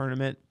this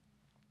tournament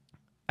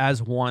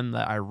as one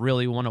that I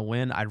really want to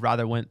win. I'd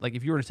rather win. Like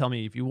if you were to tell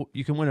me if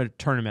you can win a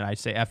tournament, I'd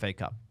say FA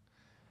Cup.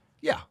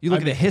 Yeah, you look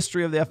at the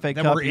history of the FA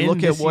Cup. We're you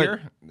look at what.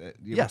 Year.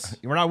 Yes,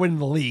 we're not winning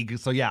the league,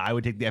 so yeah, I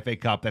would take the FA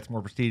Cup. That's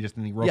more prestigious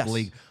than the Europa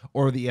League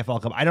or the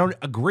EFL Cup. I don't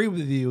agree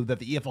with you that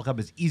the EFL Cup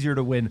is easier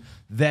to win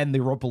than the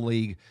Europa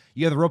League.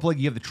 You have the Europa League,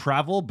 you have the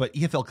travel, but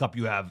EFL Cup,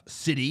 you have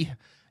City,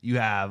 you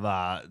have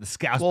the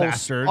Scouse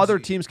Bastards. Other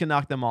teams can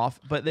knock them off,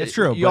 but it's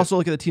true. You also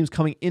look at the teams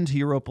coming into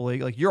Europa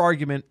League. Like your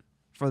argument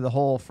for the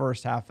whole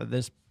first half of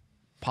this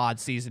pod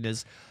season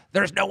is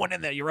there's no one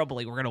in the Europa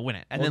League. We're gonna win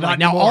it, and then like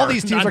now all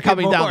these teams are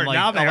coming down. Like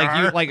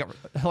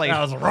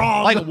I was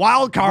wrong. Like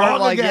wild card. Wrong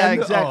like again.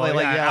 yeah, exactly. Oh,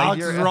 like yeah,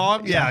 Alex is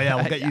wrong. Yeah,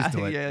 we'll get used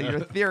to it. Yeah, your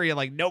theory of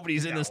like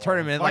nobody's in this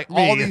tournament. fuck Like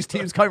all me. these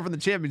teams coming from the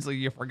Champions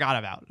League, you forgot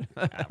about.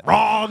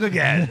 Wrong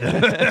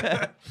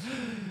again.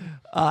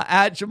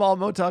 At Jamal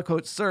Mota,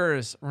 quote,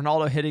 sirs,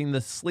 Ronaldo hitting the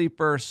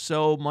sleeper,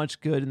 so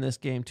much good in this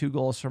game. 2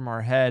 goals from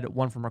our head,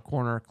 1 from our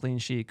corner, clean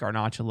sheet.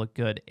 Garnacho looked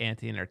good.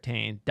 Anthony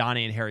entertained.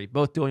 Donnie and Harry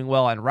both doing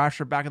well. And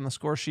Rashford back on the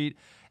score sheet.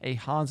 A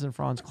Hans and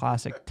Franz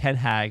classic. Ten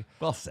Hag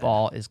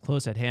ball is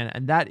close at hand.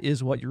 And that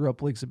is what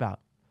Europa League's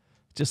about.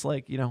 Just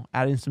like, you know,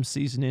 adding some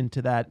seasoning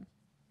to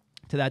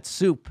that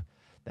soup.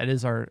 That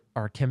is our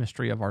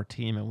chemistry of our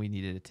team, and we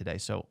needed it today.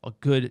 So a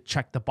good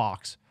check the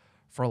box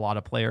for a lot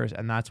of players,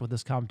 and that's what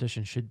this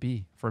competition should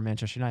be for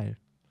Manchester United.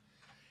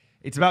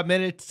 It's about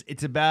minutes.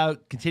 It's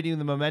about continuing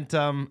the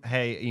momentum.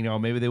 Hey, you know,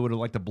 maybe they would have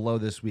liked to blow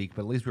this week,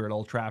 but at least we were at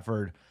Old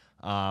Trafford,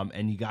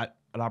 and you got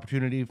an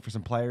opportunity for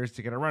some players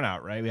to get a run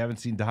out, right? We haven't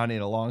seen Dehane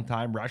in a long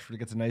time. Rashford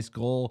gets a nice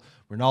goal.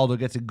 Ronaldo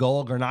gets a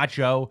goal.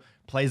 Garnacho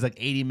plays like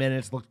 80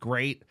 minutes, looked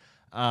great.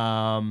 You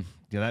know,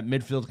 that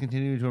midfield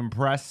continuing to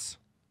impress.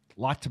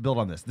 A lot to build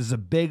on this. This is a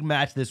big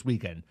match this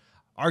weekend.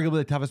 Arguably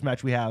the toughest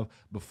match we have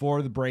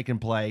before the break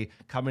and play,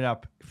 coming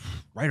up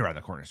right around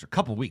the corner. So a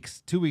couple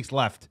weeks, 2 weeks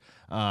left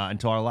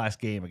until our last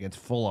game against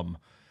Fulham.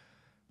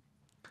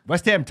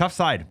 West Ham, tough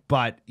side,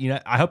 but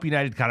I hope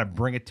United kind of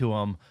bring it to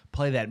them,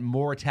 play that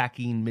more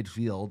attacking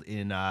midfield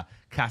in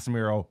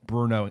Casemiro,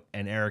 Bruno,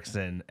 and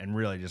Eriksen, and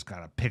really just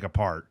kind of pick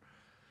apart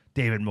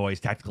David Moyes'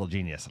 tactical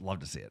genius. I'd love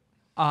to see it.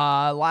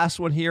 Last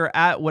one here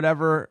at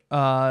whatever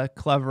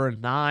clever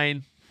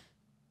 9.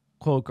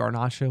 Quote,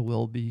 Garnacho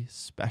will be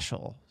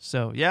special.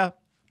 So yeah.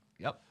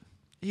 Yep.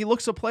 He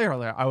looks a player.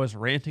 Like I was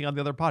ranting on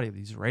the other body.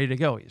 He's ready to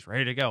go. He's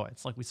ready to go.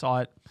 It's like we saw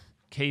it.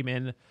 Came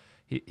in.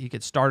 He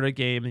could start a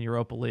game in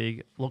Europa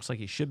League. Looks like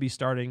he should be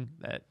starting.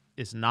 That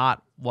is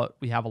not what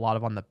we have a lot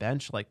of on the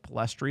bench, like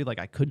Palestri. Like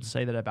I couldn't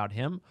say that about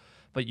him.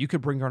 But you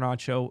could bring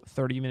Garnacho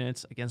 30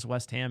 minutes against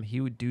West Ham.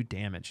 He would do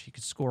damage. He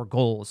could score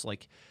goals.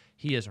 Like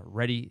he is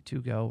ready to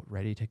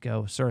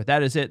go, sir.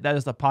 That is it. That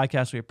is the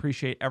podcast. We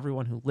appreciate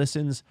everyone who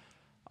listens.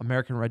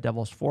 American Red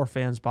Devils for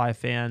fans, by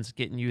fans,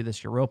 getting you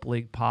this Europa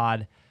League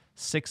pod,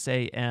 6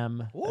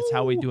 a.m. That's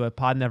how we do it.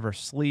 Pod never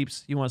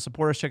sleeps. You want to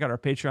support us, check out our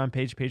Patreon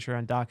page,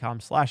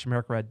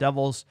 patreon.com/American Red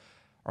Devils,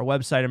 our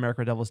website,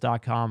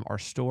 AmericanRedDevils.com, our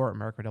store,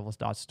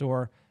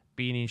 AmericanRedDevils.store,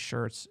 beanies,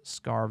 shirts,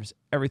 scarves,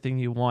 everything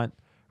you want.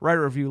 Write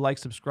a review, like,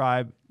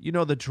 subscribe. You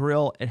know the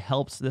drill. It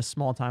helps this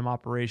small-time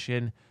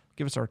operation.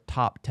 Give us our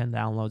top 10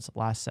 downloads the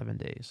last 7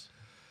 days.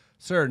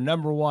 Sir,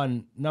 number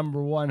one,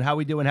 how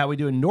we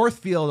doing?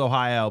 Northfield,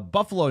 Ohio,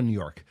 Buffalo, New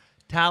York,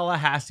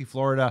 Tallahassee,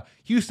 Florida,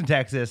 Houston,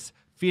 Texas,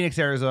 Phoenix,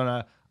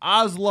 Arizona,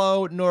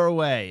 Oslo,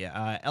 Norway,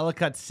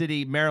 Ellicott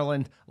City,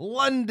 Maryland,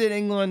 London,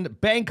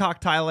 England,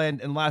 Bangkok,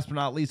 Thailand, and last but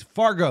not least,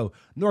 Fargo,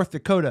 North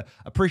Dakota.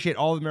 Appreciate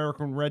all the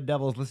American Red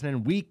Devils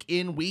listening week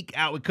in, week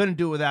out. We couldn't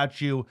do it without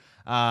you.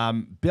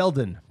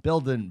 Building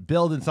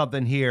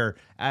something here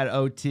at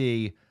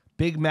OT.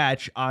 Big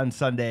match on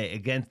Sunday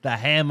against the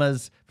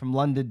Hammers from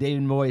London.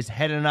 David Moyes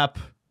heading up.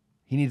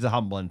 He needs a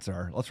humbling,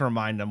 sir. Let's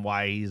remind him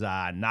why he's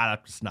not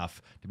up to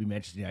snuff to be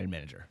Manchester United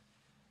manager.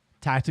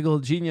 Tactical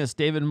genius,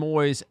 David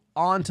Moyes,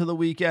 on to the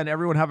weekend.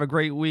 Everyone have a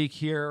great week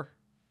here.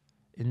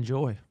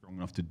 Enjoy. Strong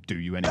enough to do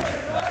you anyway.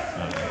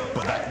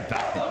 But that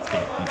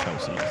in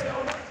Chelsea is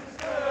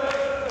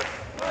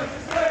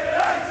that.